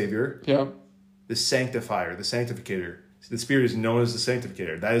is the Savior. Yeah. The Sanctifier, the Sanctificator. The Spirit is known as the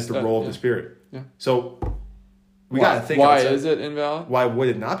Sanctificator. That is the role of the Spirit. Yeah. So. We gotta think. Why is it invalid? Why would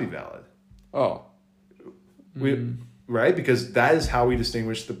it not be valid? Oh, right, because that is how we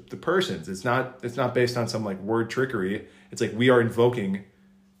distinguish the persons. It's not based on some word trickery. It's we are invoking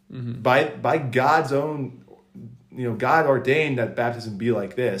by God's own. God ordained that baptism be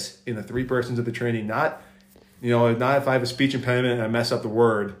like this in the three persons of the Trinity. Not if I have a speech impediment and I mess up the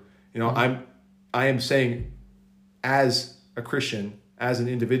word. I am saying, as a Christian, as an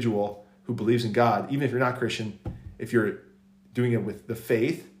individual who believes in God, even if you're not Christian. If you're doing it with the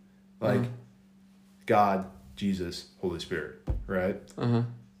faith, God, Jesus, Holy Spirit, right?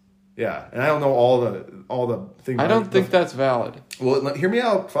 Yeah, and I don't know all the things. I don't think that's valid. Well, hear me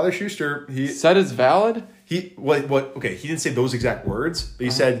out, Father Schuster. He said it's valid. What? Okay, he didn't say those exact words, but he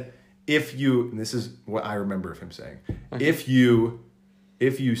said if you. And this is what I remember of him saying. Okay. If you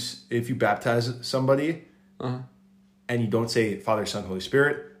baptize somebody, and you don't say Father, Son, Holy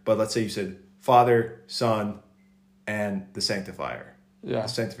Spirit, but let's say you said Father, Son, and the Sanctifier, the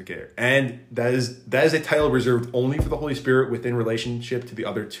Sanctificator, and that is a title reserved only for the Holy Spirit within relationship to the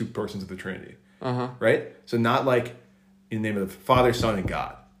other two persons of the Trinity, right? So not in the name of the Father, Son, and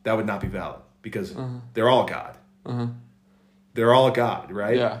God, that would not be valid because they're all God. Uh-huh. They're all God,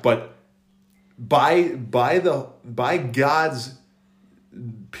 right? Yeah. But by God's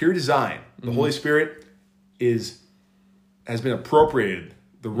pure design, the Holy Spirit has been appropriated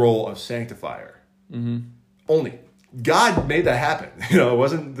the role of sanctifier. Mm-hmm. Only God made that happen. It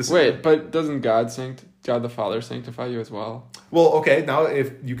wasn't this. Wait, but doesn't God the Father sanctify you as well? Well, okay. Now,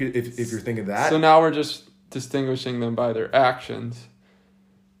 if you're thinking that, so now we're just distinguishing them by their actions.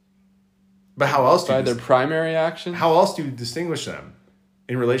 But how else by their primary actions? How else do you distinguish them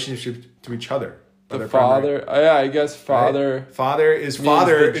in relationship to each other? The Father, I guess Father. Right? Father is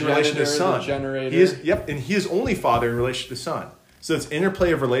Father in relation to Son. Son. He is, and he is only Father in relation to Son. So it's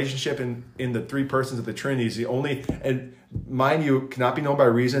interplay of relationship in the three persons of the Trinity is the only, and mind you, cannot be known by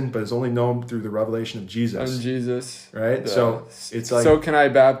reason, but is only known through the revelation of Jesus. And Jesus, right? So it's like. So can I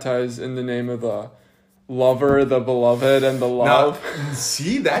baptize in the name of the lover, the beloved, and the love? Now,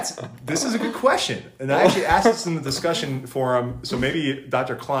 see, this is a good question. And I actually asked this in the discussion forum. So maybe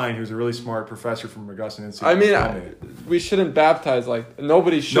Dr. Klein, who's a really smart professor from Augustine Institute. I mean, we shouldn't baptize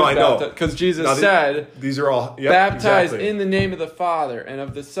nobody should baptize. Because Jesus said, these are all, baptize in the name of the Father and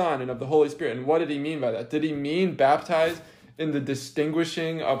of the Son and of the Holy Spirit. And what did he mean by that? Did he mean baptize in the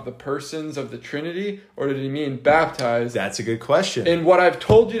distinguishing of the persons of the Trinity, or did he mean baptize? That's a good question. In what I've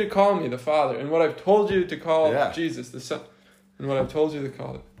told you to call me, the Father, and what I've told you to call Jesus, the Son, and what I've told you to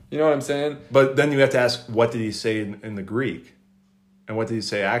call it. You know what I'm saying? But then you have to ask, what did he say in the Greek, and what did he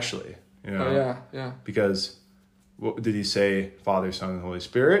say actually? Yeah. Because what did he say? Father, Son, and Holy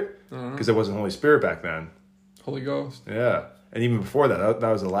Spirit? Because there wasn't Holy Spirit back then. Holy Ghost. Yeah, and even before that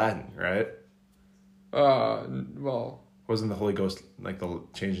was the Latin, right? Well. Wasn't the Holy Ghost like the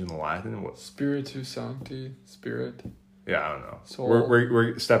change in the Latin? Spiritus Sancti, Spirit. Yeah, I don't know. Soul.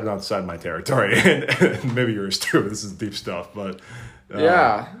 We're stepping outside my territory, and maybe yours too. This is deep stuff, but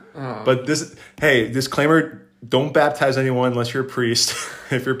But disclaimer: don't baptize anyone unless you're a priest.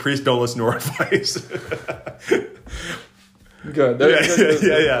 If you're a priest, don't listen to our advice. Good.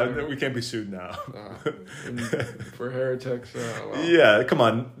 Yeah. We can't be sued now. For heretics. Well. Yeah, come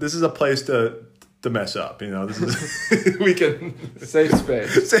on. This is a place to mess up, This is we can safe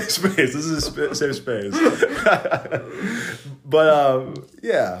space. Safe space. This is a safe space. But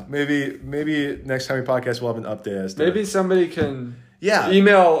maybe next time we podcast we'll have an update as to maybe somebody can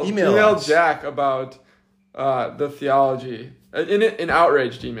email Jack about the theology in an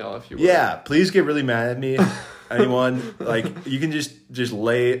outraged email, if you will. Yeah, please get really mad at me. Anyone, you can just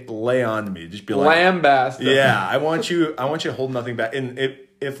lay on to me. Just be like lambast. Yeah, I want you to hold nothing back. And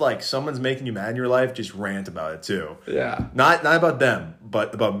if someone's making you mad in your life, just rant about it too. Yeah. Not about them,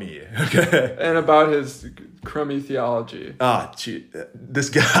 but about me. Okay. And about his crummy theology. Gee, this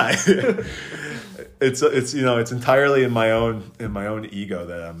guy. it's entirely in my own ego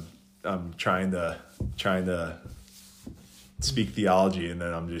that I'm trying to speak theology, and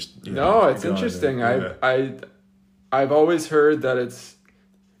then I'm just no. It's interesting. I've always heard that it's.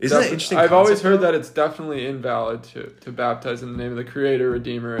 Isn't that interesting? I've always heard that it's definitely invalid to baptize in the name of the Creator,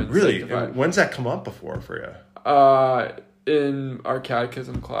 Redeemer, and really. Sanctified. When's that come up before for you? In our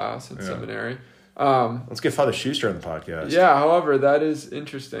catechism class in seminary. Let's get Father Schuster on the podcast. Yeah. However, that is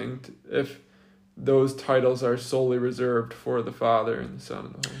interesting. If those titles are solely reserved for the Father and the Son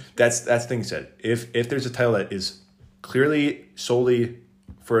and the Holy Spirit. That's the thing he said. If there's a title that is clearly solely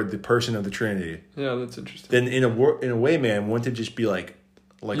for the person of the Trinity. Yeah, that's interesting. Then in a way, man, wouldn't it just be like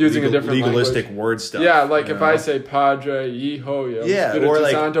using a different legalistic language. Word stuff? Yeah, if I say Padre, Yeho, or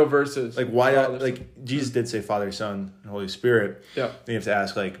Santo versus why Jesus did say Father, Son, and Holy Spirit. Yeah. Then you have to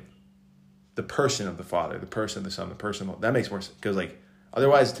ask the person of the Father, the person of the Son, the person of, that makes more sense because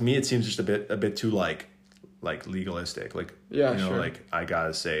otherwise to me it seems just a bit too legalistic. Sure. I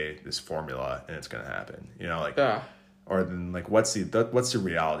gotta say this formula and it's gonna happen. Yeah. Or then what's the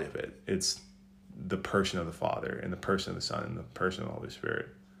reality of it? It's the person of the Father and the person of the Son and the person of the Holy Spirit.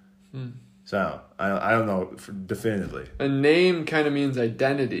 So I don't know definitively. A name kind of means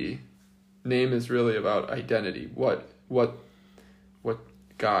identity. Name is really about identity. What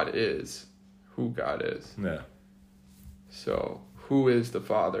God is, who God is. Yeah. So who is the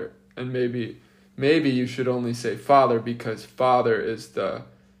Father? And maybe you should only say Father because Father is the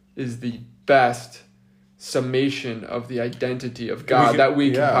best summation of the identity of God that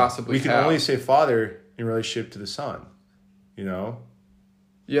we can possibly have. We can only say Father in relationship to the Son,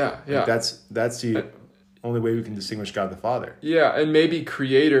 Yeah. That's the only way we can distinguish God the Father. Yeah, and maybe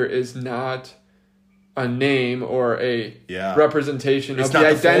Creator is not a name or a representation of the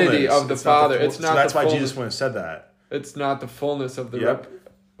identity of the Father. It's not. So that's why Jesus wouldn't have said that. It's not the fullness of the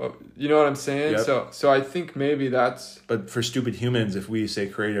You know what I'm saying? Yep. So I think maybe that's... But for stupid humans, if we say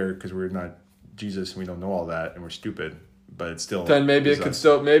creator because we're not Jesus and we don't know all that and we're stupid, but it's still... Then maybe is it could us.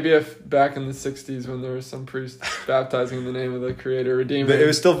 still... Maybe if back in the 60s when there was some priest baptizing in the name of the Creator, Redeemer... It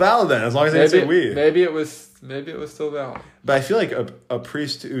was still valid then, as long as they didn't say we. Maybe it was still valid. But I feel like a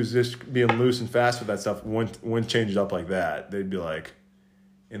priest who's just being loose and fast with that stuff wouldn't change it up like that. They'd be like,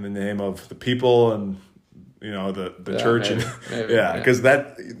 in the name of the people and, the church. Maybe, because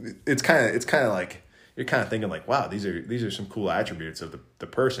it's kind of like, you're kind of thinking like, wow, these are some cool attributes of the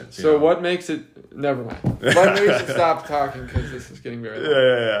person. So what makes it... Never mind. What makes it stop talking because this is getting very long.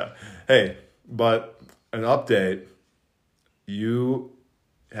 Yeah. Hey, but an update. You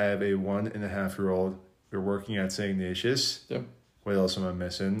have a 1.5-year-old. You're working at St. Ignatius. Yep. What else am I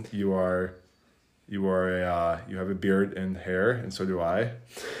missing? You have a beard and hair, and so do I.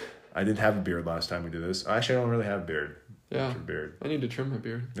 I didn't have a beard last time we did this. Actually, I don't really have a beard. Yeah. Beard. I need to trim my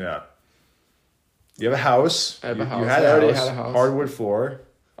beard. Yeah. You have a house. I have a house. You had I already a house. had a house. Hardwood floor.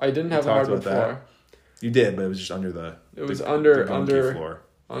 I didn't have a talked hardwood about that. floor. You did, but it was just under the. It was the under floor.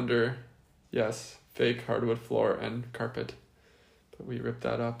 Yes, fake hardwood floor and carpet. But we ripped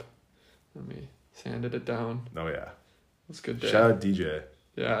that up and we sanded it down. Oh yeah. It was a good day. Shout out DJ.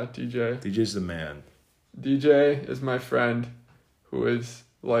 Yeah, DJ. DJ's the man. DJ is my friend who is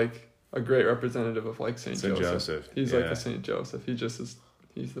like a great representative of like Saint Joseph. He's like a Saint Joseph.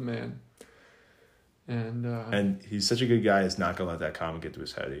 He's the man. And he's such a good guy, he's not gonna let that comment get to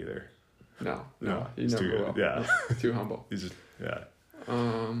his head either. No, he he's never too will. good. Yeah. He's too humble. He's just, yeah.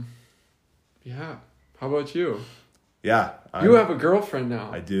 Yeah. How about you? Yeah. You have a girlfriend now.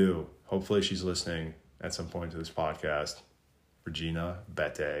 I do. Hopefully she's listening at some point to this podcast. Regina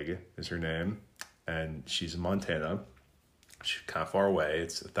Bettig is her name. And she's in Montana. She's kind of far away.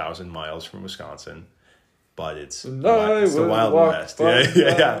 It's 1,000 miles from Wisconsin. But it's the Wild West.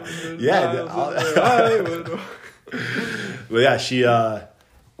 Yeah. But yeah, she's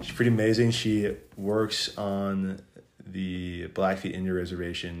pretty amazing. She works on the Blackfeet Indian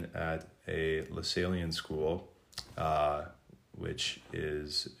Reservation at a Lasallian school, which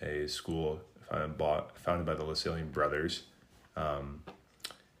is a school founded by the Lasallian brothers.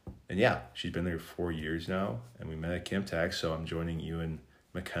 And yeah, she's been there 4 years now, and we met at Camp Tech, so I'm joining you and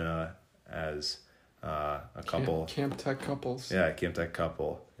McKenna as a couple. Camp Tech couples. Yeah, Camp Tech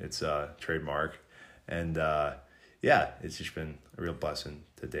couple. It's a trademark. And yeah, it's just been a real blessing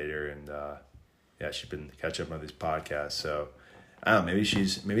to date her, and yeah, she's been catching up on these podcasts, so I don't know, maybe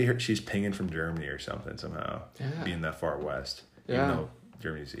she's pinging from Germany or something somehow, being that far west. Yeah. Even though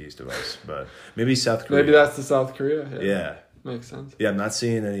Germany's east of us, but maybe South Korea. Maybe that's the South Korea. Yeah. Makes sense. Yeah, I'm not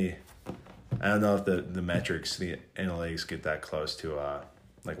seeing any. I don't know if the metrics, the analytics get that close to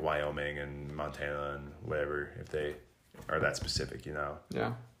like Wyoming and Montana and whatever, if they are that specific,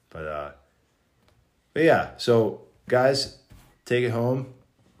 Yeah. But yeah, so guys, take it home.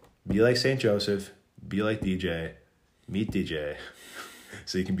 Be like St. Joseph. Be like DJ. Meet DJ.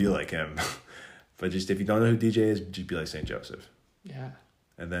 So you can be like him. But just if you don't know who DJ is, just be like St. Joseph. Yeah.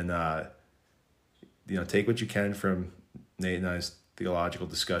 And then, take what you can from Nate and I's theological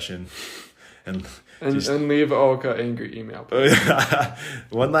discussion. And leave Olka angry email. Please.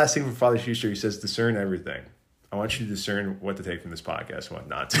 One last thing from Father Schuster. He says, discern everything. I want you to discern what to take from this podcast and what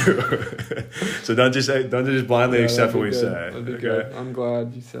not to. So don't just blindly accept what we say. That'd be good. I'm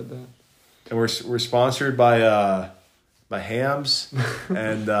glad you said that. And we're sponsored by Hams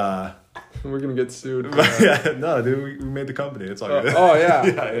and we're gonna get sued. yeah, no, dude, we made the company. It's all good. Oh yeah.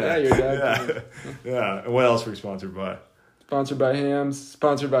 yeah, your dad. Yeah. And what else are we sponsored by? Sponsored by Hams.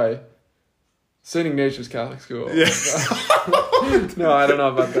 Sponsored by St. Ignatius Catholic School. Yeah. No, I don't know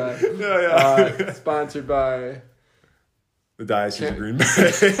about that. Yeah. Sponsored by the Diocese of Green Bay.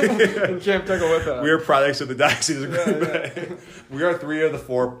 and Camp Tecumseh. We are products of the Diocese of Green Bay. We are 3 of the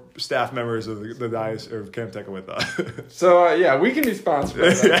 4 staff members of the Diocese of Camp Tecumseh. So yeah, we can be sponsored by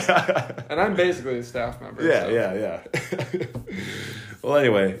that. And I'm basically a staff member. Yeah. Well,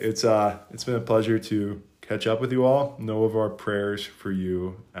 anyway, it's been a pleasure to catch up with you all. Know of our prayers for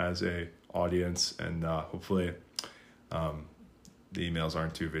you as a audience, and hopefully the emails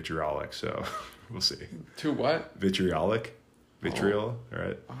aren't too vitriolic, so we'll see. Too what? Vitriolic? Vitriol,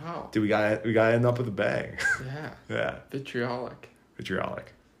 right? Wow. Dude, we gotta end up with a bang. Yeah. Yeah. Vitriolic.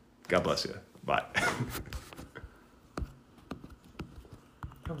 God bless you. Bye.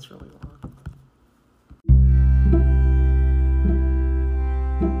 That was really long.